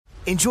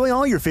Enjoy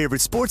all your favorite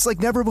sports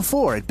like never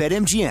before at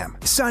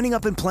BetMGM. Signing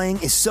up and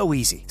playing is so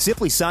easy.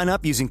 Simply sign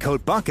up using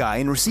code Buckeye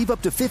and receive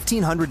up to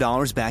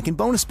 $1,500 back in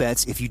bonus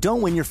bets if you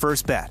don't win your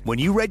first bet. When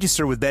you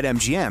register with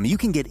BetMGM, you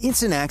can get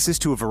instant access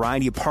to a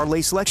variety of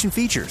parlay selection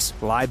features,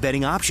 live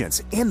betting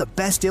options, and the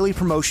best daily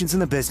promotions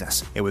in the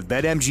business. And with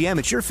BetMGM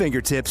at your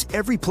fingertips,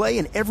 every play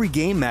and every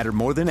game matter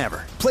more than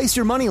ever. Place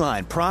your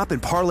moneyline, prop,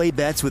 and parlay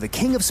bets with the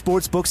king of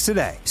sportsbooks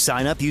today.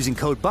 Sign up using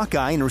code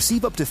Buckeye and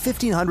receive up to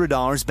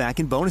 $1,500 back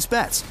in bonus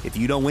bets if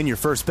you don't win your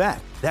first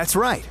bet. That's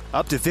right,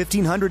 up to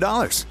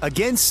 $1,500.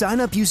 Again, sign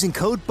up using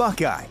code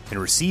Buckeye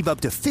and receive up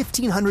to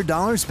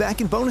 $1,500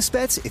 back in bonus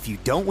bets if you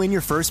don't win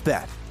your first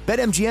bet.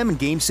 BetMGM and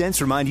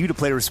GameSense remind you to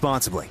play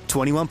responsibly.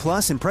 21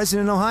 plus and present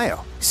in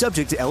Ohio.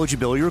 Subject to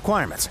eligibility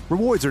requirements.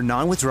 Rewards are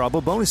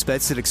non-withdrawable bonus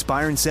bets that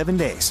expire in 7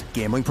 days.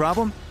 Gambling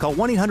problem? Call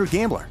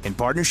 1-800-GAMBLER in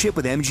partnership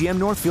with MGM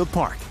Northfield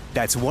Park.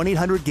 That's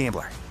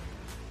 1-800-GAMBLER.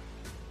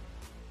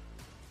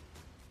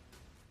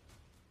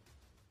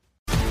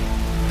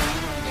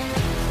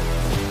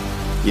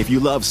 If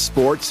you love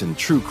sports and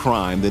true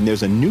crime, then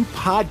there's a new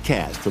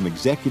podcast from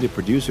executive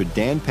producer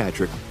Dan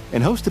Patrick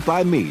and hosted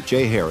by me,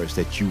 Jay Harris,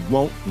 that you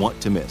won't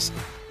want to miss.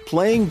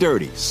 Playing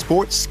Dirty: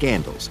 Sports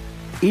Scandals.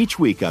 Each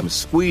week, I'm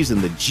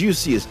squeezing the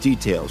juiciest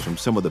details from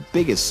some of the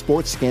biggest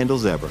sports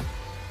scandals ever.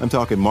 I'm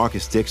talking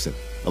Marcus Dixon,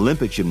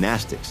 Olympic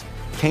gymnastics,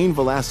 Cain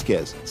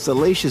Velasquez,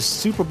 salacious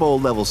Super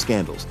Bowl-level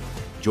scandals.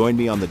 Join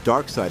me on the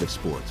dark side of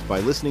sports by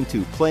listening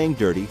to Playing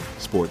Dirty: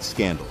 Sports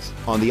Scandals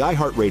on the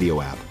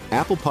iHeartRadio app,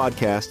 Apple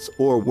Podcasts,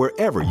 or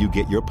wherever you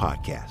get your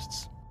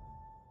podcasts.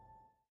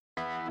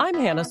 I'm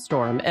Hannah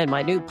Storm, and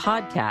my new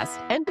podcast,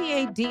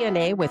 NBA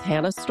DNA with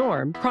Hannah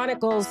Storm,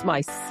 chronicles my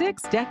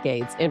 6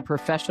 decades in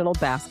professional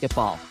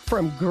basketball.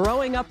 From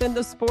growing up in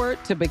the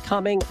sport to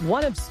becoming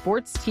one of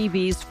sports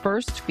TV's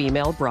first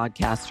female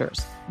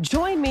broadcasters.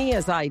 Join me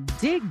as I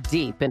dig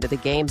deep into the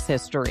game's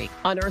history,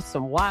 unearth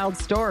some wild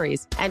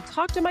stories, and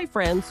talk to my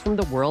friends from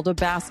the world of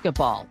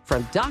basketball,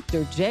 from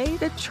Dr. J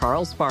to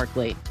Charles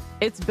Barkley.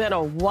 It's been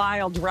a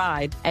wild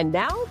ride, and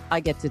now I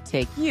get to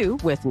take you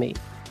with me.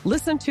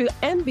 Listen to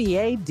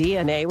NBA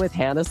DNA with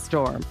Hannah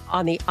Storm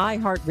on the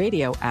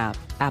iHeartRadio app,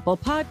 Apple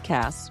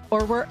Podcasts,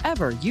 or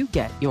wherever you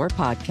get your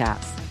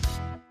podcasts.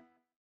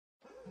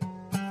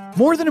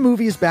 More Than a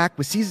Movie is back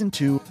with Season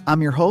 2.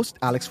 I'm your host,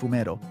 Alex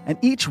Fumero, and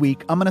each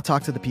week I'm going to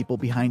talk to the people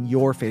behind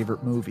your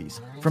favorite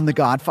movies. From The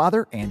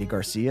Godfather, Andy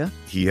Garcia.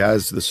 He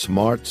has the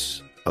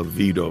smarts of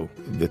Vito,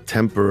 the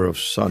temper of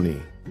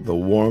Sonny, the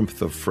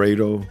warmth of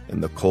Fredo,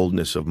 and the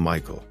coldness of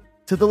Michael.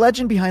 To the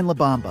legend behind La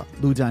Bamba,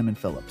 Lou Diamond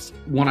Phillips.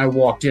 When I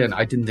walked in,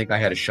 I didn't think I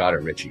had a shot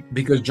at Richie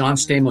because John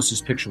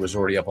Stamos' picture was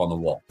already up on the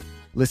wall.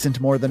 Listen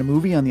to More Than a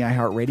Movie on the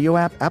iHeartRadio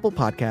app, Apple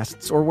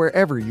Podcasts, or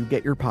wherever you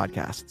get your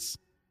podcasts.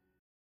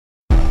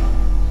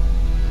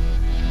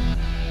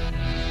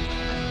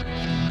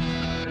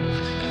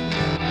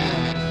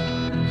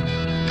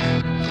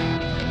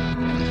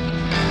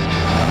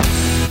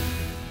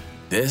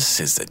 This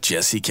is the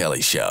Jesse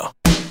Kelly Show.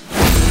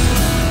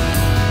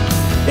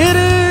 It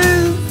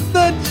is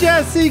the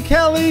Jesse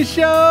Kelly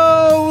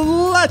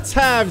Show. Let's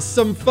have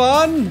some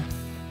fun.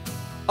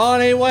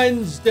 On a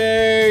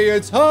Wednesday,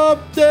 it's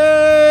Hump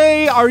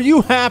Day. Are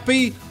you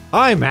happy?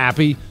 I'm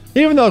happy.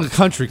 Even though the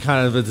country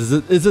kind of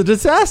is a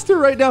disaster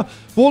right now,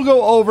 we'll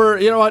go over,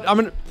 you know what,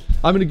 I'm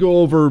gonna go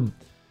over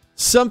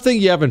something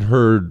you haven't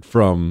heard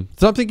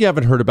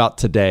about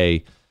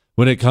today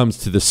when it comes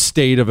to the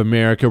state of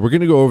America. We're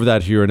going to go over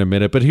that here in a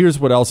minute, but here's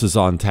what else is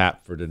on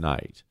tap for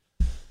tonight.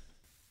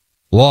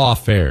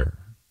 Lawfare.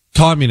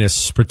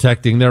 Communists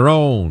protecting their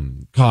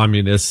own.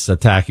 Communists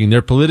attacking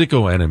their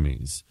political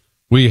enemies.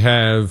 We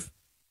have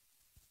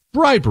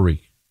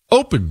bribery,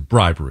 open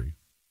bribery,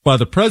 by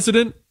the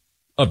President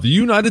of the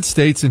United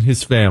States and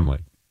his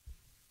family.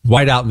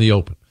 Right out in the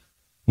open.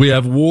 We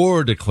have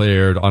war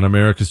declared on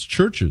America's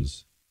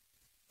churches.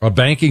 A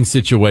banking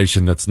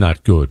situation that's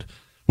not good.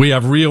 We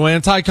have real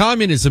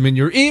anti-communism in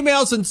your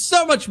emails, and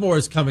so much more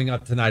is coming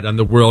up tonight on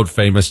the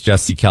world-famous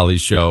Jesse Kelly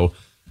Show.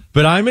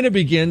 But I'm going to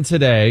begin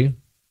today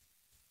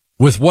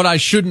with what I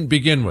shouldn't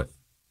begin with.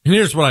 And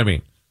here's what I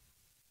mean.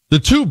 The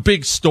two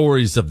big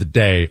stories of the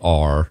day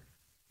are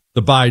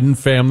the Biden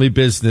family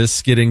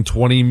business getting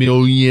 $20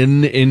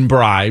 million in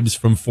bribes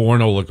from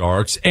foreign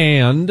oligarchs,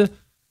 and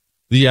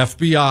the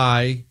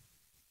FBI.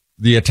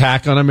 The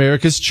attack on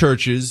America's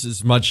churches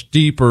is much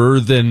deeper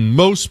than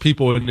most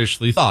people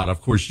initially thought. Of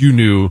course, you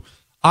knew.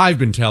 I've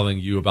been telling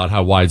you about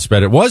how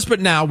widespread it was, but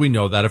now we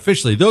know that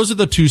officially. Those are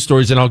the two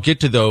stories, and I'll get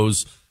to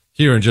those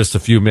here in just a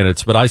few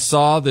minutes. But I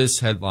saw this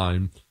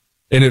headline,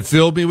 and it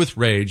filled me with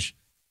rage,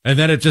 and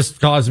then it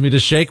just caused me to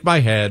shake my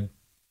head.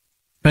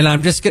 And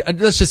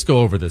let's just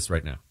go over this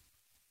right now.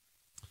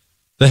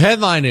 The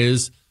headline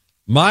is,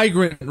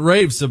 Migrant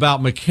Raves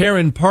About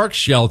McCarran Park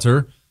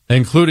Shelter,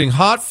 including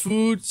hot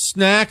food,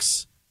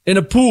 snacks, and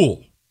a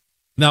pool.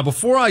 Now,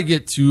 before I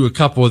get to a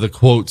couple of the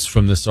quotes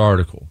from this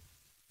article,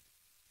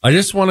 I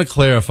just want to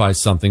clarify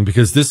something,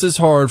 because this is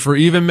hard for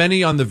even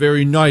many on the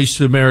very nice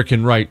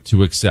American right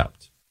to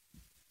accept.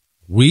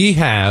 We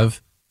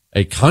have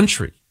a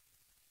country,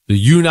 the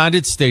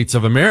United States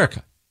of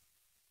America.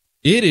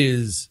 It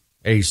is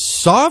a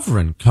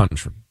sovereign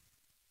country.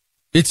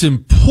 It's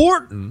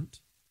important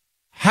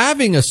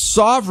having a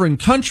sovereign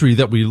country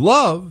that we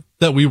love,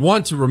 that we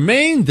want to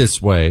remain this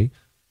way.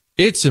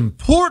 It's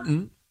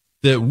important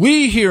that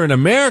we here in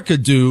America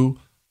do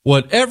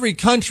what every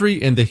country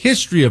in the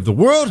history of the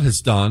world has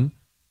done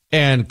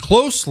and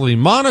closely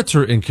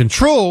monitor and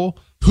control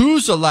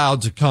who's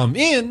allowed to come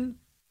in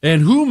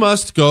and who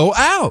must go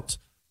out.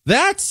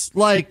 That's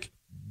like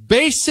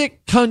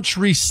basic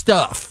country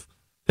stuff.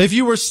 If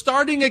you were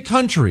starting a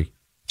country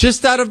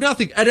just out of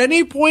nothing at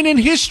any point in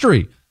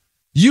history,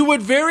 you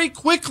would very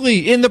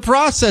quickly in the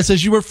process,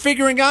 as you were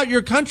figuring out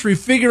your country,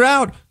 figure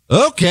out,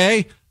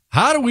 okay,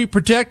 how do we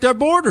protect our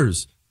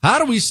borders? How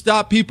do we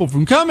stop people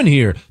from coming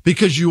here?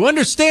 Because you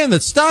understand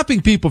that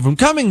stopping people from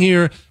coming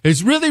here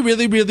is really,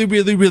 really, really,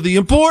 really, really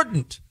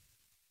important.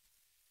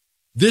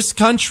 This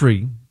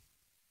country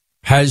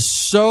has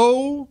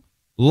so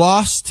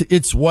lost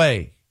its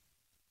way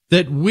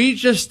that we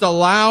just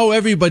allow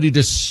everybody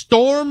to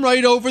storm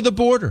right over the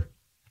border.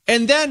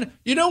 And then,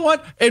 you know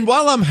what? And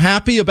while I'm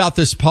happy about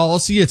this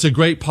policy, it's a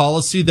great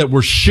policy that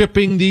we're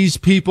shipping these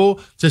people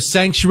to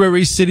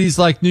sanctuary cities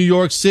like New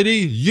York City.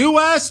 You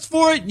asked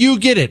for it, you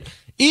get it.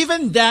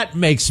 Even that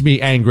makes me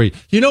angry.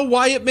 You know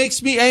why it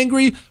makes me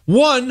angry?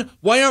 One,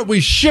 why aren't we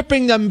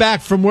shipping them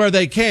back from where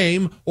they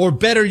came? Or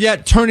better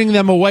yet, turning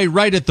them away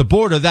right at the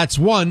border? That's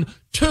one.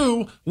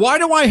 Two, why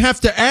do I have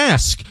to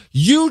ask?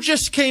 You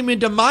just came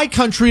into my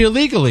country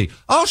illegally.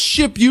 I'll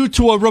ship you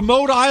to a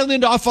remote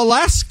island off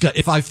Alaska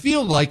if I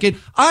feel like it.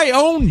 I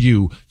own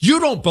you. You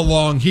don't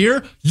belong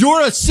here.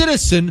 You're a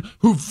citizen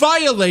who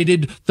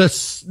violated the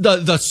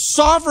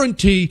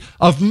sovereignty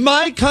of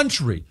my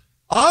country.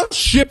 I'll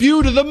ship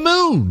you to the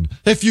moon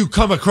if you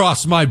come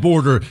across my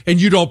border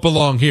and you don't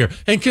belong here.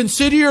 And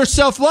consider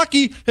yourself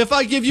lucky if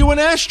I give you an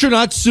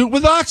astronaut suit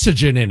with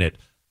oxygen in it.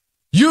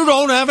 You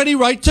don't have any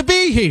right to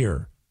be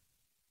here.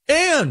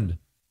 And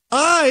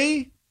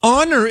I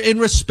honor and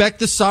respect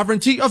the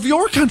sovereignty of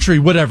your country,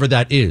 whatever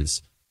that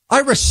is. I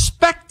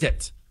respect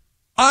it.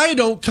 I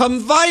don't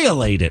come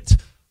violate it.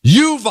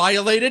 You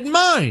violated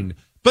mine.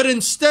 But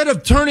instead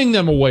of turning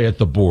them away at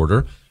the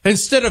border,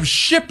 instead of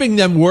shipping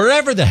them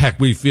wherever the heck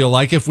we feel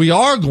like, if we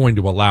are going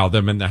to allow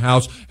them in the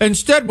house,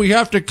 instead we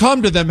have to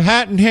come to them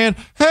hat in hand.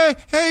 Hey,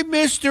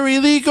 Mr.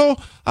 Illegal,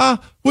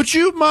 would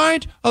you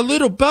mind a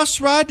little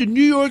bus ride to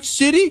New York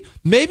City?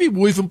 Maybe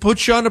we'll even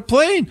put you on a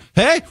plane.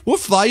 Hey, we'll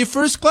fly you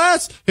first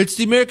class. It's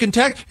the American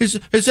tax. Is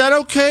that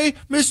okay,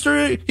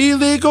 Mr.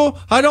 Illegal?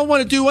 I don't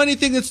want to do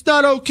anything that's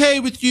not okay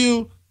with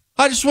you.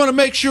 I just want to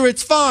make sure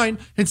it's fine.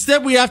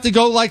 Instead, we have to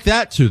go like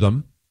that to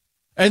them.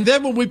 And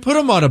then when we put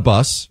them on a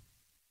bus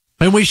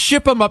and we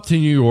ship them up to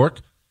New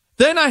York,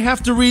 then I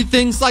have to read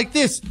things like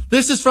this.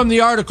 This is from the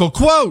article.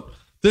 Quote,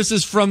 this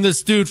is from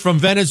this dude from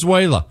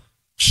Venezuela.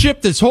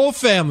 Shipped his whole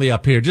family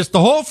up here, just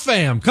the whole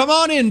fam. Come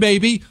on in,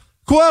 baby.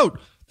 Quote,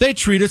 they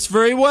treat us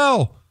very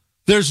well.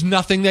 There's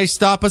nothing they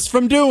stop us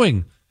from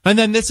doing. And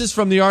then this is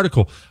from the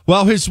article.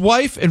 While his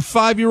wife and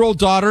 5-year-old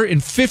daughter and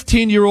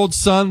 15-year-old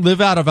son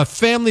live out of a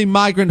family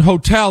migrant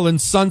hotel in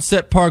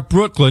Sunset Park,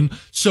 Brooklyn.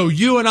 So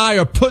you and I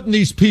are putting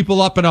these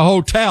people up in a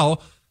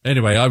hotel.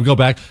 Anyway, I'll go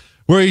back.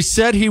 Where he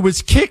said he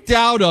was kicked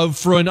out of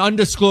for an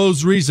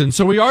undisclosed reason.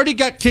 So he already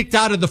got kicked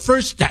out of the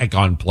first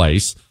daggone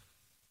place.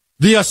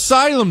 The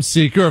asylum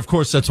seeker, of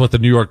course that's what the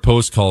New York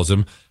Post calls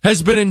him,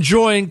 has been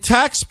enjoying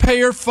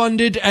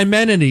taxpayer-funded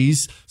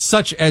amenities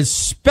such as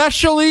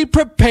specially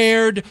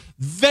prepared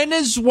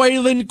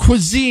Venezuelan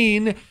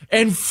cuisine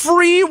and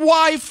free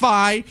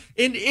Wi-Fi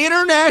and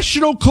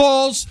international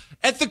calls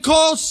at the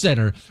call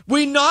center.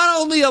 We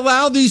not only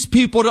allow these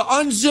people to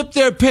unzip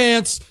their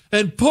pants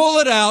and pull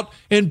it out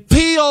and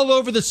pee all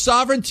over the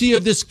sovereignty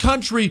of this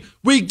country,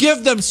 we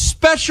give them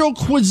special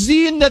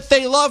cuisine that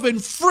they love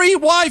and free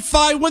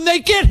Wi-Fi when they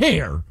get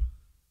here.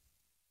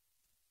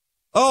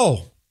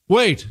 Oh,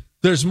 wait,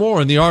 there's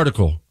more in the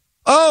article.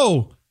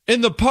 Oh,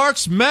 in the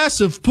park's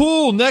massive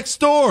pool next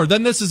door.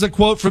 Then this is a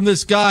quote from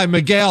this guy,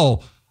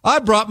 Miguel. I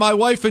brought my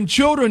wife and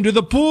children to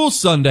the pool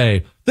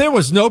Sunday. There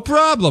was no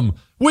problem.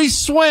 We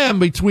swam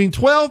between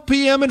 12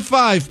 p.m. and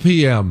 5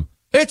 p.m.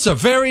 It's a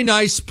very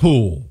nice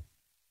pool.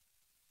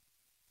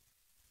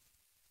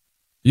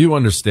 You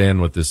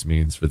understand what this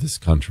means for this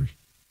country.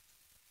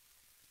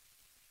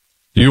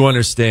 You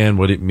understand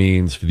what it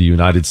means for the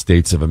United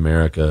States of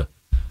America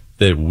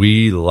that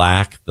we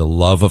lack the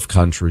love of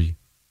country,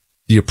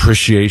 the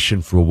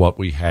appreciation for what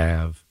we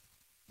have.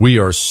 We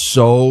are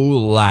so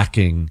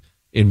lacking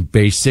in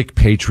basic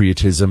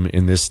patriotism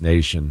in this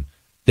nation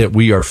that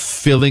we are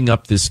filling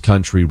up this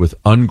country with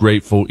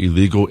ungrateful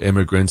illegal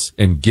immigrants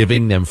and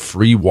giving them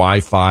free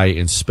Wi-Fi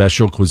and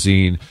special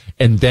cuisine.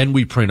 And then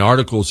we print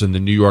articles in the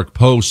New York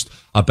Post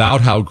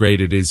about how great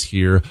it is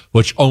here,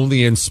 which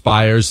only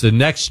inspires the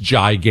next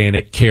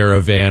gigantic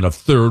caravan of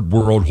third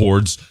world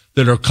hordes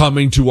that are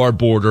coming to our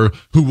border,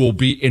 who will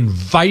be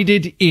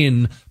invited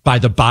in by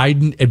the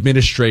Biden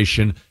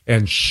administration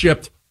and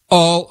shipped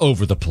all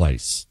over the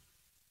place,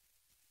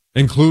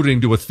 including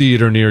to a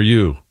theater near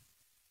you.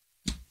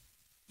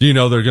 Do you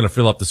know they're going to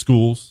fill up the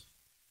schools?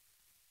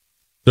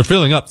 They're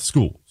filling up the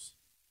schools.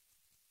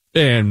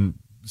 And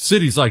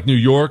cities like New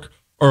York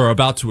are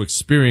about to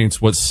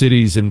experience what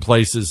cities in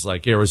places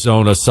like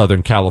Arizona,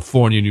 Southern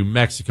California, New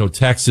Mexico,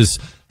 Texas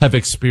have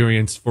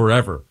experienced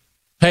forever.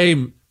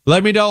 Hey,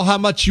 let me know how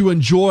much you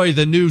enjoy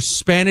the new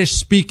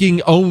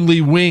Spanish-speaking only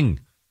wing.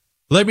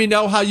 Let me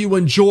know how you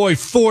enjoy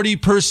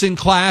 40-person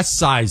class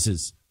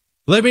sizes.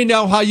 Let me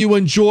know how you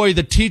enjoy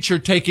the teacher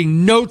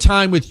taking no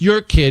time with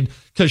your kid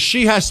because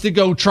she has to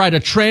go try to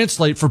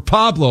translate for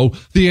Pablo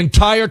the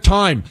entire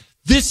time.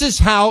 This is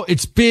how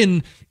it's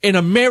been in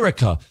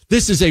America.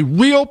 This is a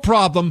real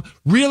problem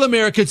real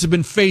Americans have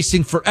been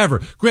facing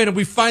forever. Granted,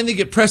 we finally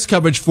get press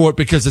coverage for it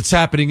because it's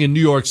happening in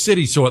New York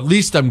City, so at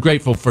least I'm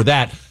grateful for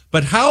that.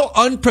 But how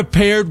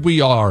unprepared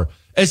we are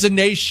as a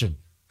nation.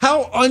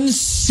 How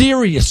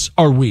unserious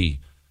are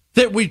we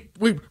that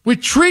we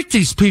treat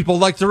these people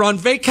like they're on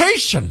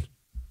vacation.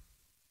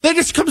 They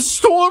just come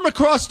storm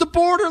across the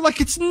border like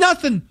it's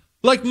nothing.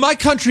 Like my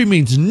country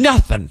means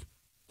nothing.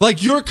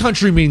 Like your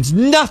country means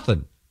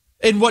nothing.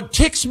 And what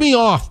ticks me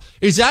off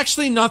is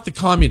actually not the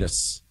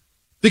communists.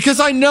 Because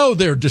I know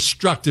they're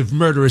destructive,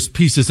 murderous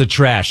pieces of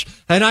trash.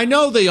 And I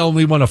know they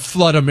only want to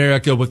flood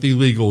America with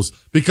illegals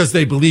because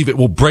they believe it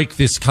will break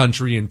this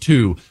country in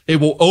two. It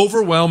will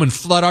overwhelm and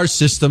flood our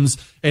systems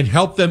and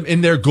help them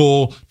in their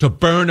goal to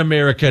burn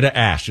America to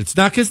ash. It's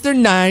not because they're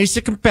nice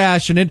or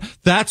compassionate.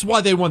 That's why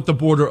they want the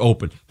border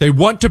open. They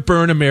want to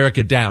burn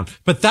America down.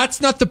 But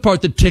that's not the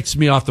part that ticks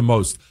me off the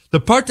most. The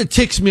part that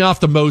ticks me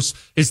off the most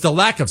is the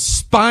lack of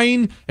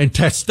spine and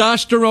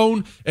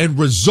testosterone and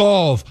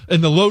resolve in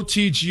the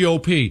low-T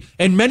GOP.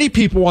 And many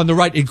people on the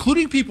right,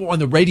 including people on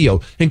the radio,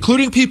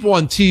 including people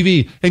on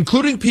TV,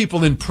 including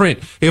people in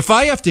print. If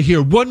I have to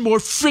hear one more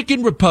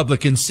freaking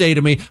Republican say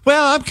to me,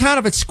 well, I'm kind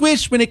of a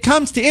squish when it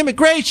comes to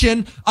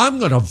immigration, I'm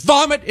going to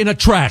vomit in a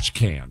trash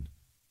can.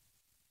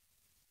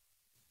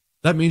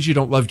 That means you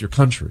don't love your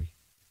country.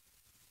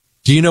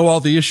 Do you know all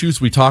the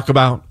issues we talk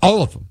about?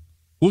 All of them.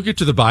 We'll get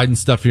to the Biden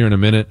stuff here in a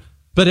minute,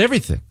 but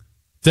everything.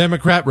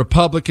 Democrat,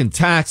 Republican,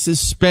 taxes,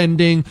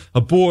 spending,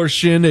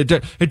 abortion,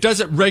 it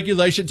doesn't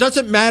regulation, it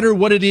doesn't matter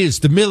what it is,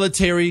 the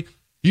military.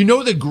 You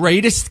know the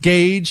greatest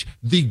gauge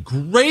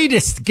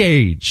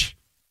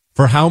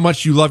for how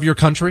much you love your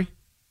country?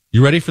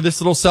 You ready for this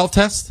little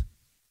self-test?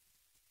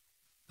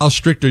 How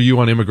strict are you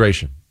on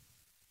immigration?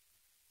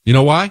 You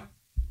know why?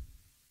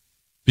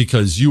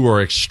 Because you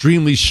are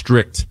extremely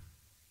strict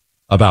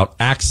about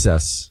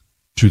access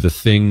to the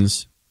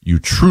things you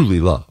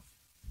truly love.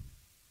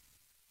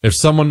 If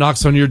someone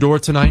knocks on your door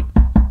tonight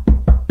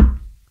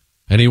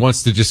and he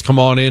wants to just come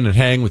on in and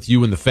hang with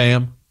you and the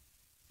fam,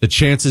 the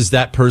chances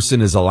that person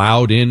is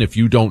allowed in if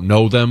you don't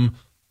know them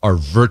are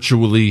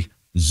virtually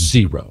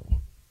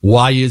zero.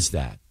 Why is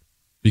that?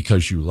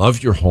 Because you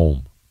love your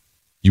home.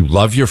 You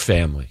love your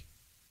family.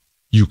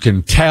 You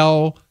can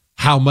tell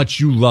how much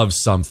you love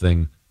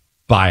something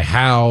by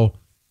how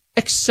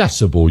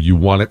accessible you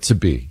want it to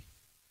be.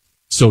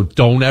 So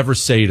don't ever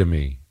say to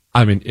me,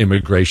 I'm an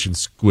immigration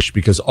squish,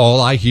 because all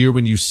I hear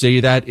when you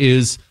say that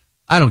is,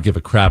 I don't give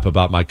a crap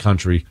about my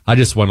country. I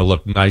just want to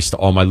look nice to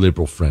all my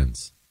liberal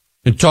friends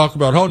and talk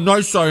about how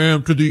nice I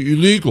am to the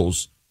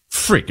illegals.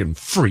 Freaking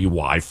free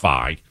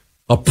Wi-Fi,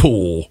 a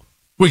pool.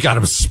 We got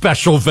him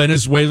special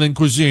Venezuelan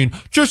cuisine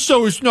just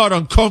so it's not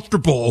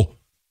uncomfortable.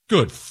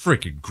 Good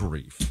freaking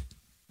grief.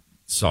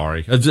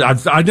 Sorry.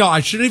 I know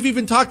I shouldn't have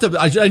even talked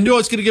about it. I knew I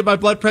was going to get my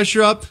blood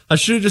pressure up. I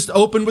should have just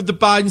opened with the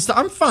Biden stuff.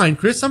 I'm fine,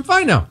 Chris. I'm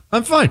fine now.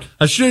 I'm fine.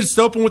 I should have just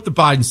opened with the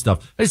Biden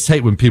stuff. I just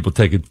hate when people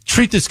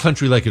treat this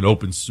country like an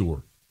open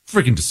sewer.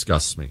 Freaking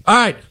disgusts me. All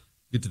right.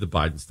 Get to the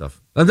Biden stuff.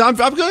 I'm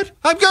good.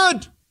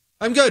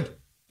 I'm good.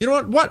 You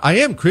know what? I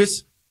am,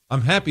 Chris.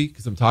 I'm happy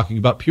because I'm talking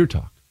about Pure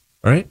Talk.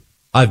 All right.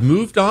 I've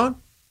moved on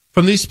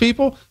from these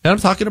people and I'm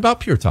talking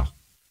about Pure Talk.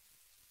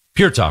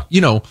 Pure Talk.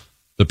 You know,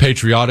 the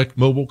patriotic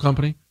mobile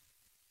company.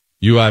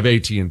 You have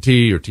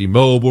AT&T or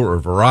T-Mobile or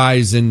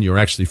Verizon. You're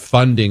actually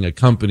funding a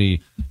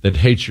company that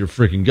hates your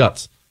freaking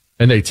guts.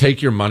 And they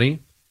take your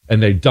money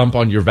and they dump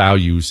on your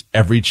values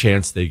every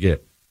chance they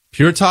get.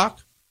 Pure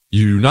Talk,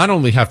 you not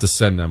only have to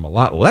send them a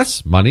lot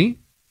less money,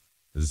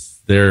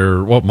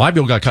 my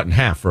bill got cut in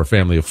half for a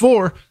family of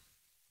 4.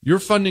 You're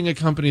funding a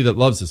company that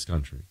loves this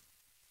country.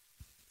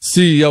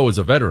 CEO is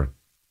a veteran.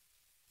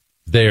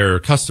 Their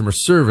customer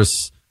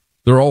service,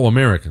 they're all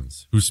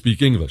Americans who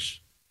speak English.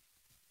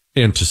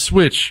 And to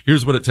switch,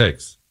 here's what it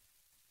takes.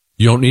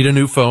 You don't need a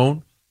new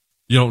phone.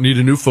 You don't need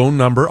a new phone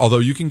number, although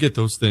you can get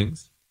those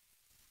things.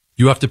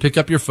 You have to pick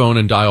up your phone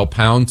and dial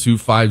pound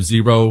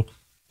 250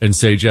 and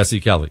say Jesse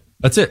Kelly.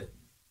 That's it.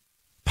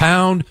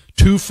 Pound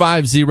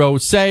 250,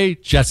 say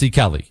Jesse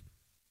Kelly.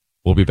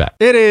 We'll be back.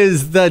 It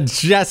is the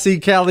Jesse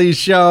Kelly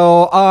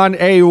Show on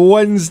a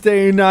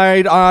Wednesday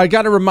night. I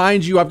got to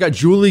remind you, I've got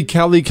Julie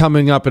Kelly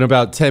coming up in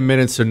about 10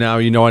 minutes. So now,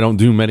 you know, I don't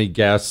do many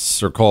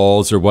guests or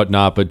calls or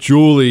whatnot, but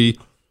Julie,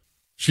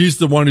 she's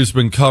the one who's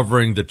been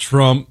covering the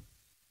Trump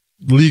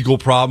legal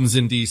problems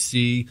in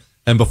D.C.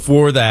 And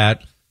before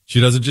that,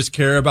 she doesn't just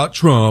care about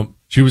Trump.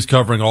 She was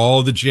covering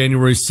all the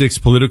January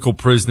 6th political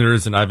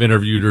prisoners, and I've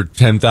interviewed her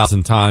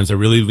 10,000 times. I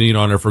really lean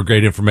on her for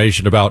great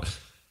information about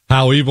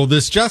how evil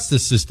this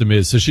justice system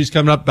is. So she's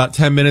coming up about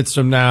 10 minutes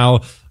from now.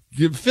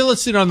 Fill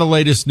us in on the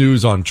latest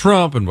news on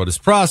Trump and what his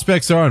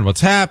prospects are and what's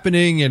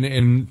happening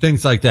and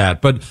things like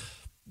that. But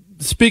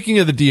speaking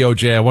of the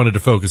DOJ, I wanted to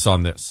focus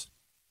on this.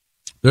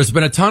 There's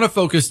been a ton of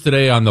focus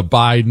today on the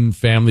Biden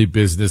family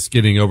business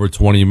getting over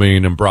 $20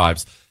 million in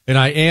bribes. And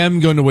I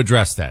am going to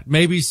address that.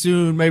 Maybe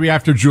soon, maybe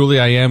after Julie,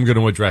 I am going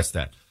to address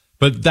that.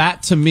 But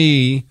that, to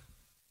me,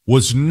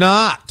 was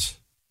not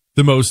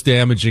the most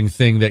damaging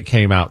thing that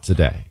came out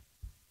today.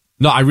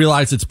 No, I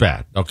realize it's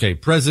bad. Okay,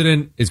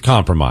 president is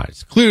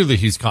compromised. Clearly,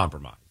 he's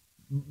compromised.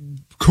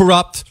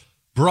 Corrupt,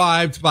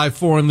 bribed by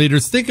foreign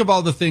leaders. Think of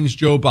all the things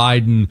Joe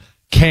Biden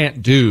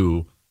can't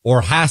do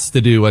or has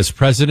to do as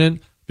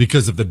president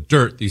because of the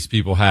dirt these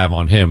people have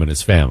on him and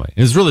his family.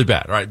 It's really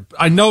bad, right?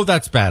 I know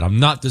that's bad. I'm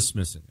not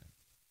dismissing it.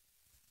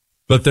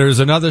 But there's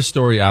another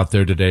story out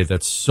there today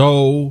that's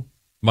so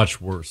much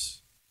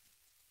worse,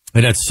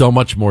 and it's so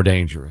much more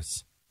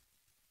dangerous.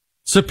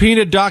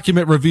 Subpoenaed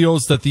document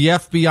reveals that the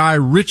FBI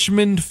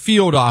Richmond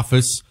field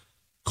office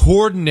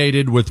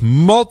coordinated with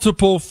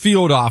multiple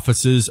field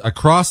offices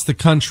across the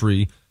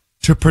country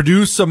to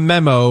produce a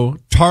memo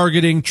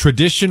targeting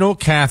traditional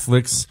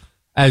Catholics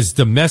as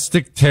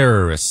domestic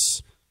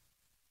terrorists.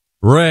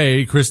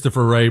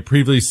 Christopher Wray,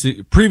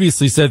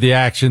 previously said the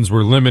actions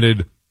were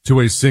limited to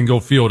a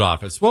single field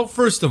office. Well,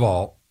 first of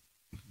all,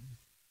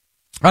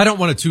 I don't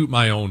want to toot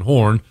my own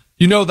horn.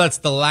 You know, that's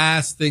the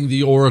last thing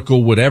the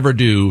Oracle would ever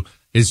do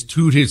is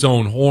toot his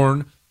own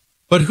horn.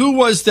 But who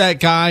was that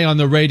guy on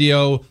the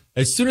radio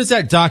as soon as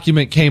that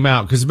document came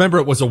out? Because remember,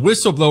 it was a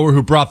whistleblower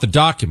who brought the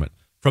document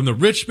from the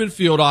Richmond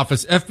field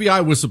office.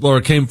 FBI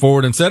whistleblower came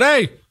forward and said,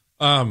 hey,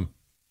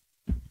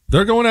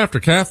 they're going after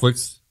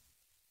Catholics.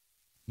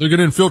 They're going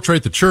to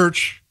infiltrate the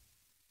church.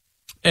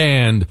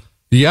 And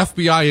the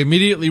FBI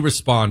immediately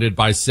responded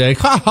by saying,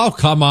 oh,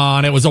 come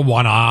on, it was a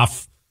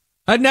one-off.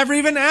 That never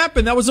even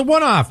happened. That was a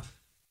one-off.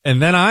 And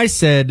then I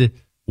said,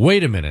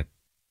 wait a minute.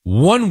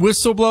 One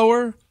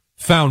whistleblower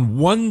found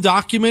one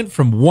document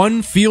from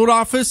one field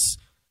office?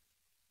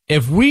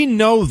 If we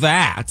know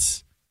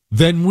that,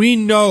 then we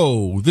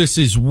know this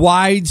is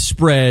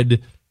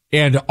widespread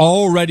and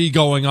already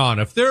going on.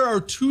 If there are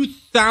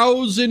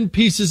 2,000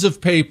 pieces of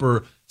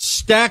paper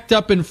stacked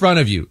up in front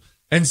of you,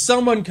 and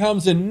someone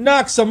comes and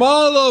knocks them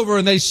all over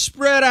and they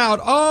spread out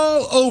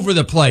all over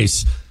the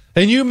place,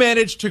 and you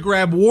manage to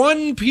grab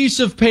one piece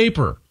of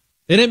paper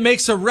and it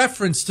makes a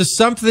reference to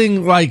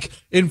something like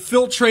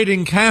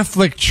infiltrating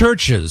Catholic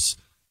churches,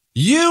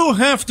 you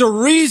have to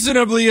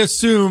reasonably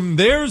assume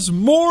there's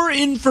more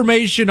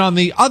information on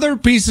the other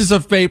pieces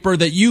of paper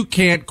that you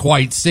can't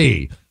quite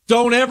see.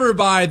 Don't ever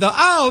buy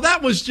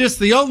that was just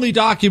the only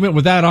document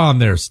with that on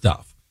there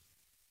stuff.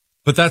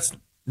 But that's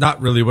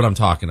not really what I'm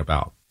talking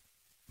about.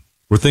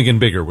 We're thinking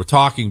bigger. We're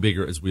talking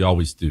bigger, as we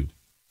always do.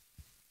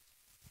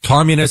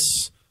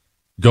 Communists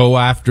go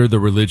after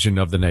the religion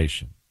of the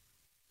nation.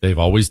 They've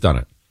always done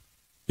it.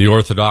 The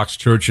Orthodox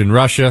Church in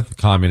Russia, the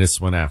communists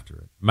went after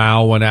it.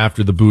 Mao went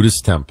after the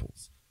Buddhist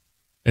temples.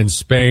 In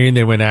Spain,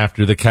 they went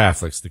after the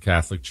Catholics, the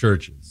Catholic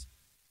churches.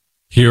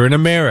 Here in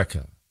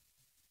America,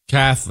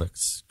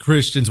 Catholics,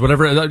 Christians,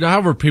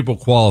 however people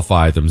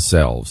qualify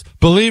themselves.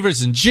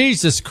 Believers in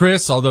Jesus,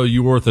 Chris, although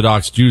you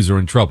Orthodox Jews are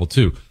in trouble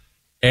too.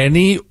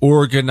 Any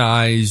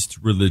organized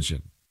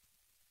religion,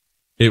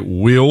 it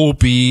will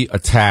be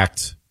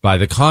attacked by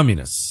the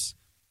communists.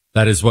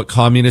 That is what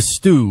communists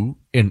do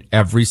in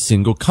every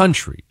single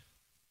country.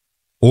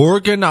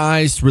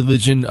 Organized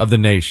religion of the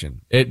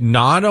nation. It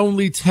not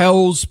only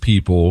tells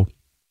people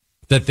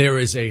that there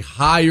is a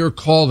higher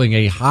calling,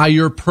 a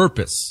higher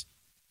purpose.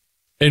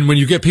 And when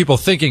you get people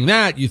thinking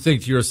that, you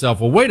think to yourself,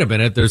 well, wait a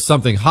minute, there's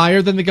something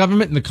higher than the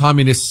government, and the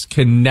communists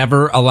can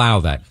never allow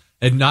that.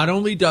 And not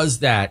only does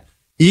that,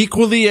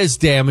 equally as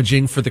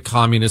damaging for the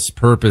communist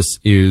purpose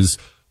is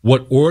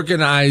what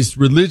organized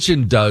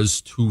religion does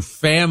to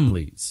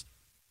families.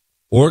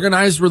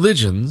 Organized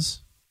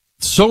religions,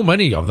 so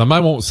many of them, I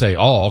won't say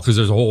all, because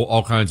there's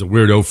all kinds of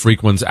weirdo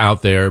freak ones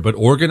out there, but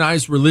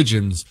organized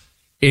religions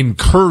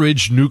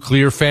encourage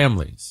nuclear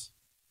families.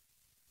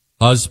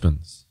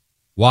 Husbands,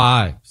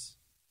 wives,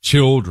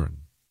 children,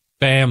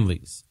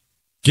 families,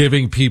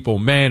 giving people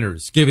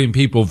manners, giving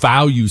people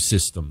value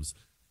systems.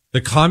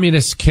 The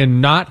communists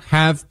cannot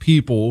have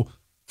people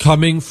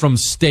coming from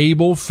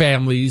stable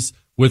families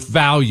with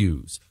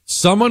values.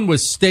 Someone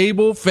with a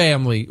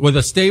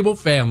stable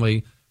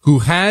family who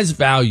has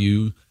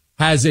value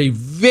has a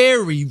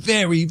very,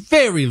 very,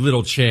 very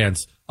little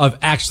chance of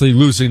actually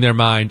losing their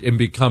mind and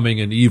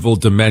becoming an evil,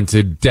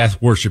 demented,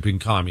 death-worshipping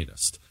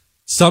communist.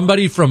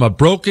 Somebody from a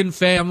broken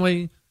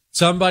family,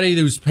 somebody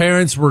whose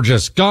parents were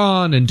just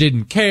gone and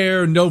didn't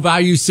care, no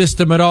value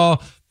system at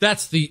all,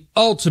 that's the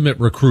ultimate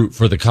recruit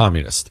for the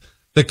communist.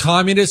 The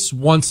communists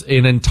want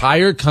an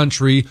entire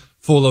country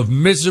full of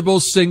miserable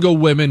single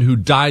women who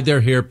dyed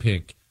their hair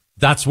pink.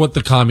 That's what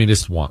the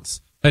communist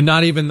wants. And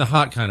not even the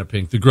hot kind of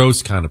pink, the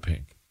gross kind of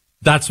pink.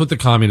 That's what the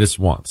communist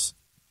wants.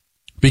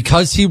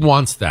 Because he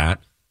wants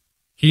that,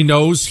 he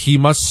knows he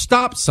must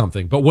stop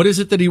something. But what is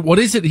it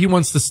he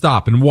wants to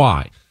stop, and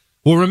why?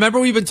 Well, remember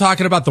we've been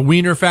talking about the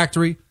Wiener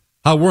Factory,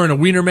 how we're in a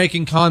wiener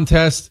making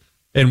contest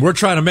and we're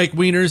trying to make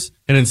wieners,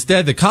 and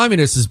instead the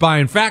communists is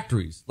buying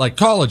factories like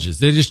colleges.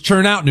 They just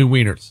churn out new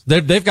wieners.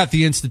 They've got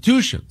the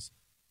institutions.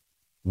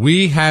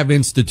 We have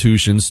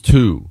institutions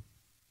too.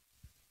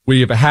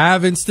 We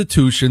have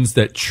institutions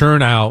that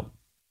churn out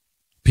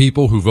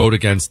people who vote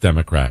against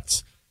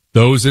Democrats.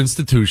 Those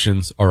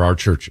institutions are our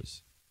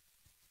churches.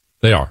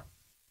 They are.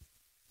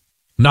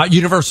 Not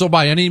universal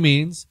by any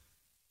means.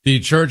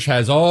 The church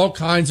has all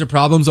kinds of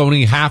problems.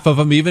 Only half of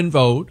them even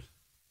vote.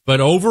 But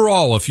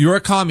overall, if you're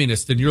a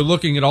communist and you're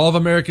looking at all of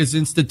America's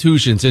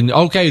institutions and,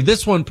 okay,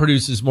 this one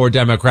produces more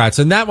Democrats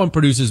and that one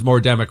produces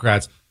more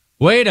Democrats.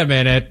 Wait a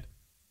minute.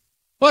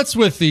 What's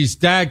with these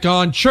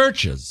daggone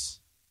churches?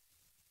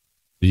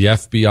 The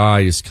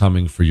FBI is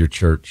coming for your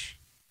church.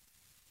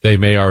 They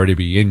may already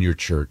be in your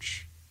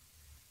church.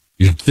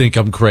 You think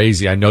I'm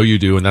crazy. I know you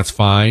do, and that's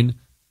fine.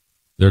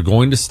 They're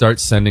going to start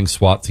sending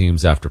SWAT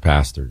teams after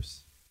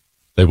pastors.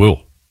 They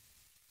will.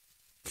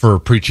 For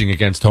preaching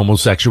against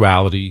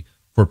homosexuality,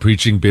 for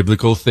preaching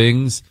biblical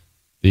things,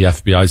 the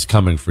FBI is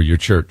coming for your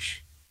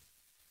church.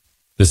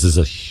 This is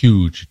a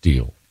huge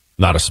deal,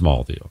 not a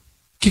small deal.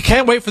 You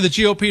can't wait for the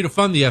GOP to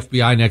fund the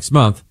FBI next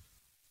month.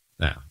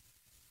 Now,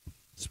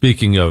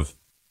 speaking of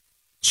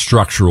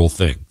structural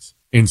things,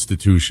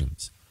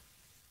 institutions,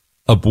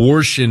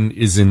 abortion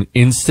is an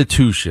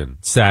institution,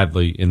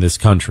 sadly, in this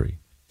country.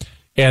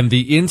 And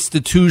the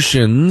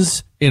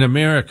institutions in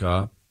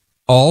America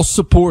all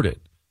support it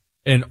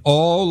and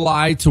all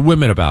lie to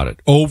women about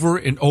it over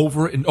and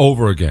over and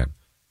over again.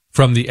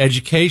 From the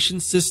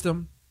education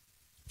system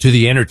to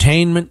the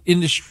entertainment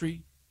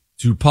industry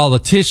to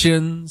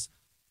politicians,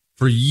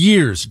 for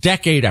years,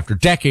 decade after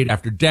decade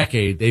after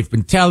decade, they've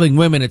been telling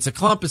women it's a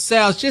clump of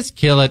cells, just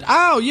kill it.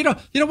 Oh, you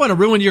don't want to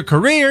ruin your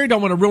career, you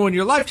don't want to ruin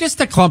your life,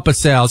 just a clump of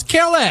cells,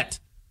 kill it.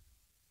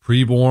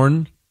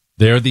 Preborn,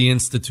 they're the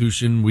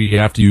institution we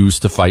have to use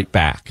to fight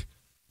back.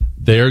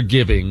 They're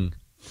giving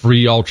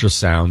free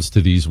ultrasounds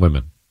to these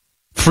women.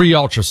 Free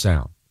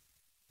ultrasound.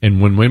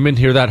 And when women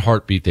hear that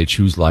heartbeat, they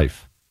choose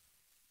life.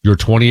 Your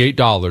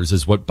 $28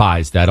 is what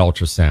buys that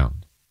ultrasound.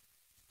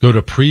 Go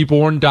to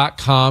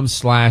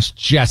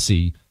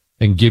preborn.com/Jesse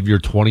and give your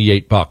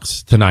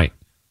 $28 tonight.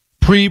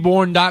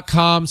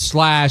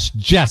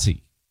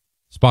 Preborn.com/Jesse.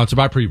 Sponsored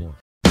by Preborn.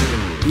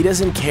 He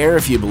doesn't care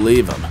if you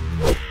believe him,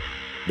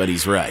 but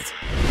he's right.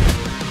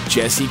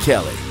 Jesse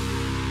Kelly.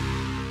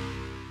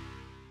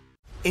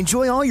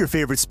 Enjoy all your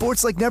favorite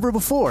sports like never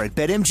before at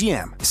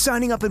BetMGM.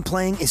 Signing up and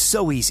playing is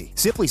so easy.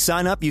 Simply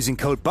sign up using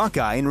code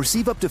Buckeye and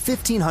receive up to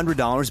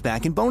 $1,500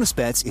 back in bonus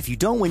bets if you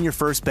don't win your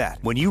first bet.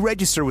 When you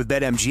register with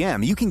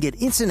BetMGM, you can get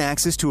instant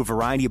access to a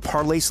variety of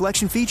parlay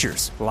selection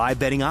features, live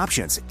betting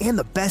options, and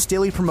the best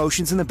daily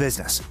promotions in the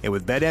business. And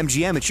with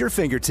BetMGM at your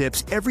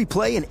fingertips, every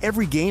play and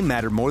every game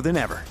matter more than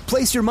ever.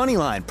 Place your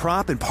moneyline,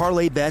 prop, and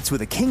parlay bets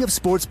with the king of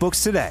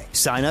sportsbooks today.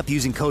 Sign up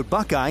using code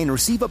Buckeye and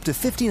receive up to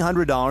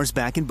 $1,500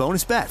 back in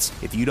bonus bets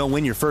if you don't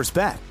win your first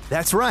bet.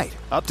 That's right,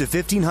 up to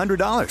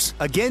 $1,500.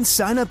 Again,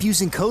 sign up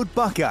using code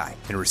Buckeye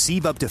and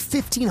receive up to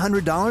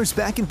 $1,500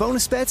 back in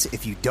bonus bets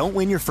if you don't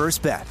win your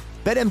first bet.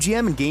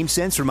 BetMGM and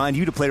GameSense remind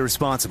you to play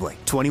responsibly.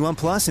 21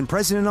 plus and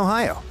present in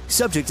Ohio.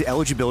 Subject to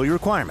eligibility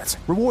requirements.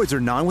 Rewards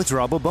are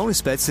non-withdrawable bonus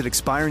bets that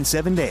expire in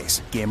 7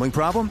 days. Gambling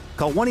problem?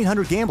 Call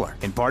 1-800-GAMBLER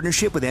in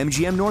partnership with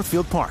MGM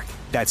Northfield Park.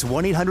 That's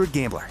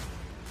 1-800-GAMBLER.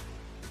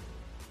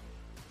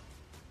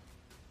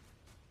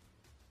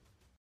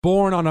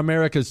 Born on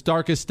America's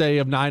darkest day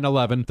of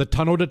 9/11, the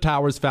Tunnel to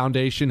Towers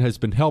Foundation has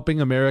been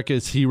helping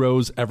America's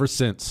heroes ever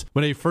since.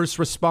 When a first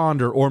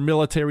responder or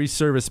military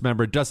service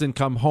member doesn't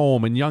come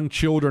home and young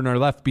children are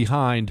left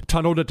behind,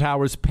 Tunnel to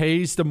Towers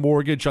pays the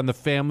mortgage on the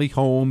family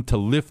home to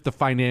lift the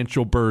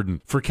financial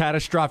burden. For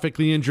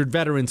catastrophically injured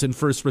veterans and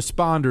first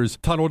responders,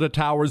 Tunnel to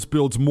Towers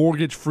builds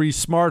mortgage-free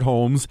smart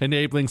homes,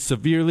 enabling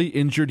severely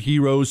injured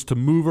heroes to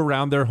move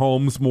around their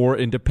homes more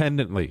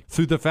independently.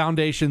 Through the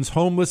foundation's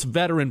Homeless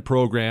Veteran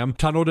Program,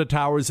 Tunnel to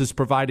Towers is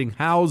providing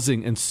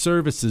housing and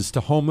services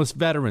to homeless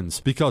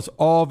veterans because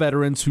all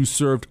veterans who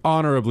served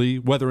honorably,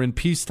 whether in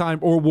peacetime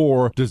or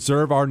war,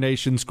 deserve our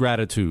nation's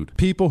gratitude.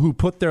 People who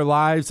put their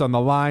lives on the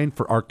line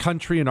for our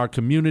country and our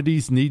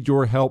communities need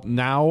your help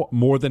now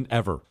more than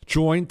ever.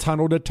 Join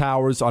Tunnel to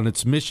Towers on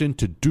its mission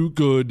to do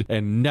good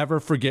and never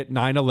forget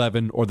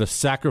 9/11 or the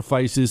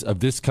sacrifices of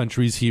this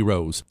country's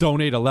heroes.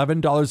 Donate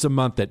 $11 a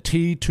month at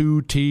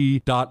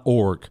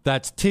T2T.org.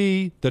 That's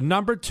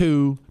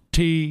T2T.org.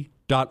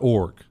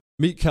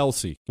 Meet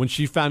Kelsey. When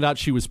she found out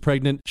she was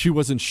pregnant, she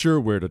wasn't sure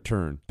where to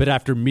turn. But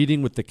after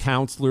meeting with the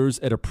counselors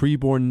at a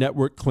preborn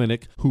network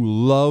clinic who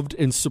loved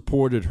and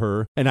supported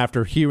her, and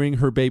after hearing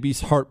her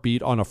baby's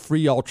heartbeat on a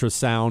free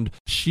ultrasound,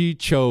 she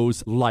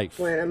chose life.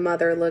 When a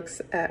mother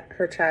looks at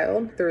her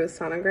child through a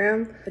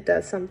sonogram, it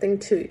does something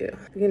to you.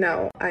 You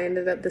know, I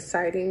ended up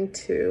deciding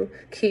to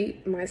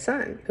keep my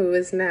son, who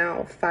is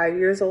now 5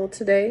 years old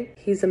today.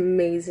 He's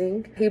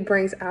amazing. He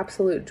brings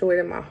absolute joy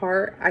to my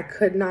heart. I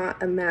could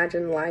not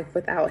imagine life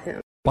without him.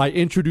 By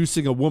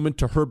introducing a woman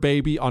to her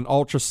baby on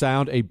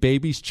ultrasound, a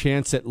baby's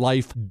chance at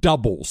life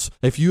doubles.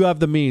 If you have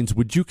the means,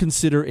 would you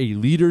consider a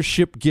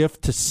leadership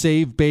gift to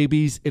save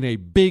babies in a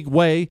big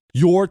way?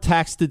 Your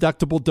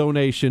tax-deductible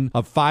donation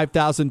of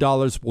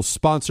 $5,000 will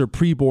sponsor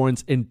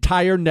Preborn's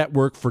entire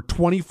network for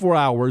 24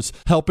 hours,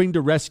 helping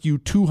to rescue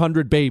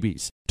 200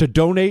 babies. To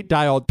donate,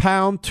 dial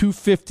pound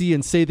 250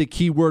 and say the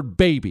keyword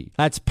baby.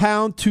 That's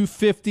pound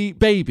 250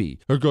 baby.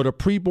 Or go to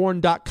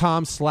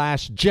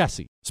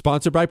preborn.com/Jesse.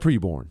 Sponsored by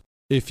Preborn.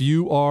 If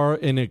you are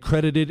an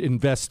accredited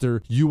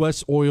investor,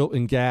 U.S. oil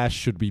and gas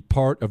should be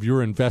part of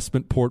your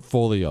investment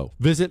portfolio.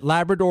 Visit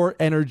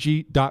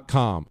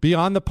LabradorEnergy.com.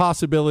 Beyond the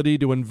possibility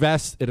to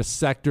invest in a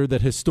sector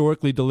that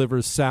historically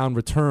delivers sound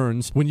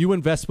returns, when you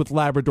invest with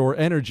Labrador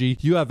Energy,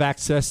 you have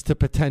access to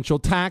potential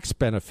tax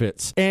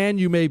benefits, and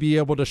you may be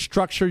able to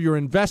structure your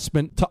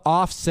investment to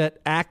offset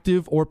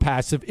active or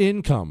passive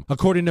income.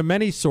 According to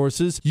many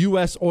sources,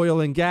 U.S. oil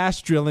and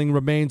gas drilling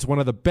remains one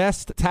of the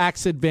best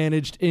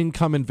tax-advantaged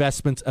income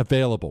investments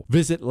available.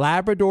 Visit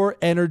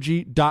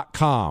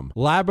LabradorEnergy.com.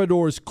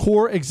 Labrador's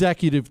core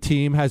executive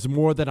team has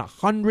more than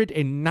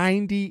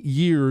 190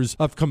 years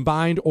of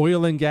combined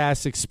oil and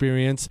gas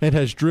experience and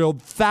has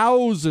drilled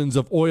thousands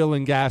of oil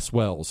and gas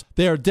wells.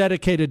 They are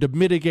dedicated to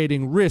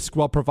mitigating risk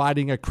while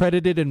providing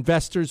accredited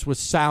investors with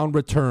sound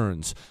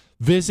returns.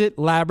 Visit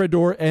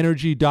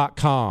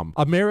LabradorEnergy.com.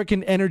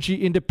 American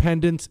energy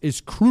independence is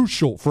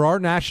crucial for our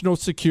national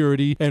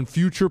security and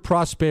future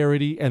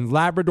prosperity, and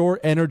Labrador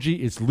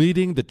Energy is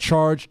leading the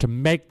charge to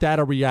make that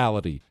a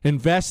reality.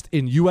 Invest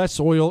in U.S.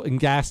 oil and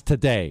gas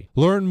today.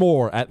 Learn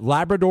more at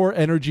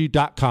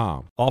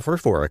LabradorEnergy.com. Offer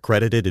for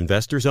accredited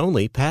investors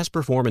only. Past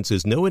performance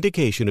is no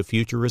indication of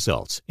future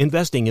results.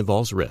 Investing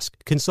involves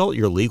risk. Consult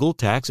your legal,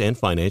 tax, and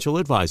financial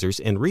advisors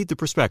and read the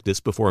prospectus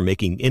before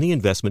making any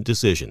investment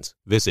decisions.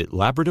 Visit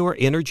LabradorEnergy.com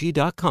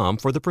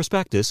for the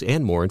prospectus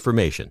and more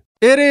information.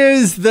 It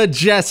is the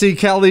Jesse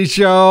Kelly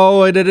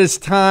Show, and it is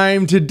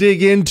time to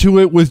dig into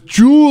it with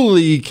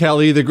Julie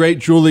Kelly, the great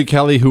Julie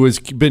Kelly, who has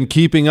been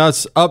keeping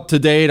us up to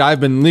date. I've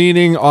been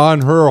leaning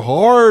on her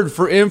hard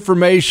for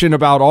information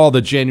about all the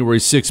January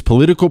 6th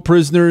political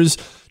prisoners.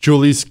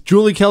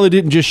 Julie Kelly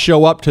didn't just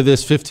show up to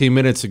this 15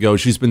 minutes ago.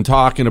 She's been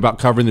talking about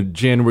covering the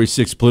January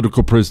 6th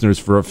political prisoners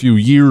for a few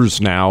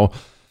years now.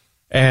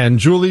 And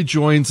Julie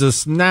joins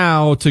us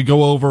now to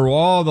go over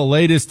all the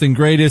latest and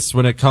greatest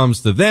when it comes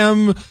to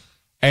them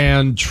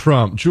and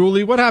Trump.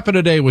 Julie, what happened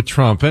today with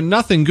Trump? And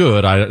nothing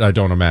good, I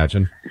don't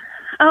imagine.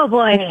 Oh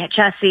boy,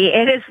 Jesse,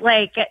 it is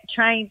like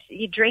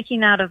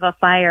drinking out of a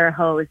fire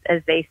hose,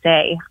 as they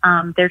say.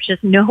 There's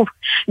just no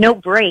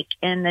break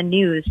in the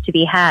news to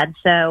be had.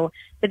 So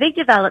the big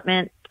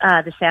development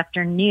this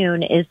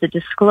afternoon is the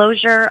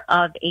disclosure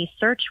of a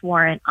search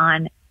warrant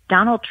on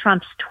Donald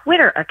Trump's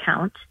Twitter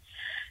account.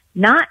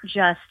 Not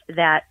just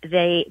that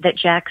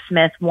Jack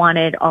Smith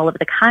wanted all of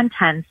the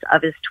contents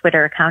of his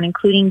Twitter account,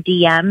 including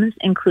DMs,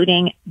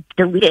 including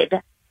deleted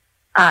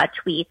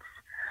tweets,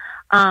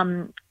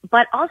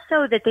 but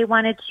also that they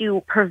wanted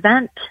to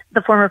prevent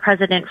the former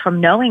president from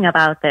knowing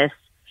about this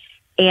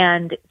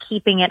and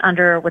keeping it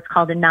under what's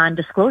called a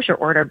non-disclosure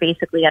order,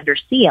 basically under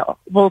seal.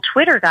 Well,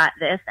 Twitter got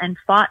this and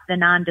fought the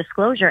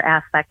non-disclosure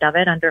aspect of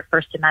it under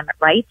First Amendment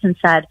rights and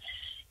said,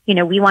 you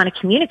know, we want to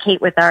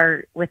communicate with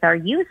our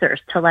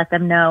users to let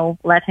him know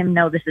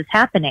this is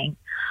happening.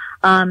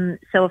 So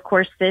of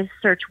course this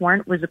search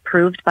warrant was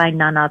approved by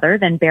none other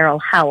than Beryl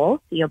Howell,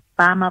 the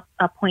Obama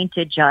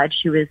appointed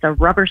judge who is a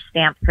rubber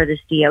stamp for this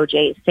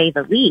DOJ, to say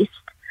the least,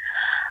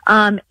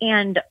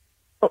 and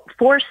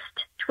forced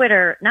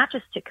Twitter not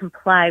just to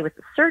comply with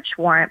the search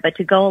warrant, but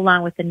to go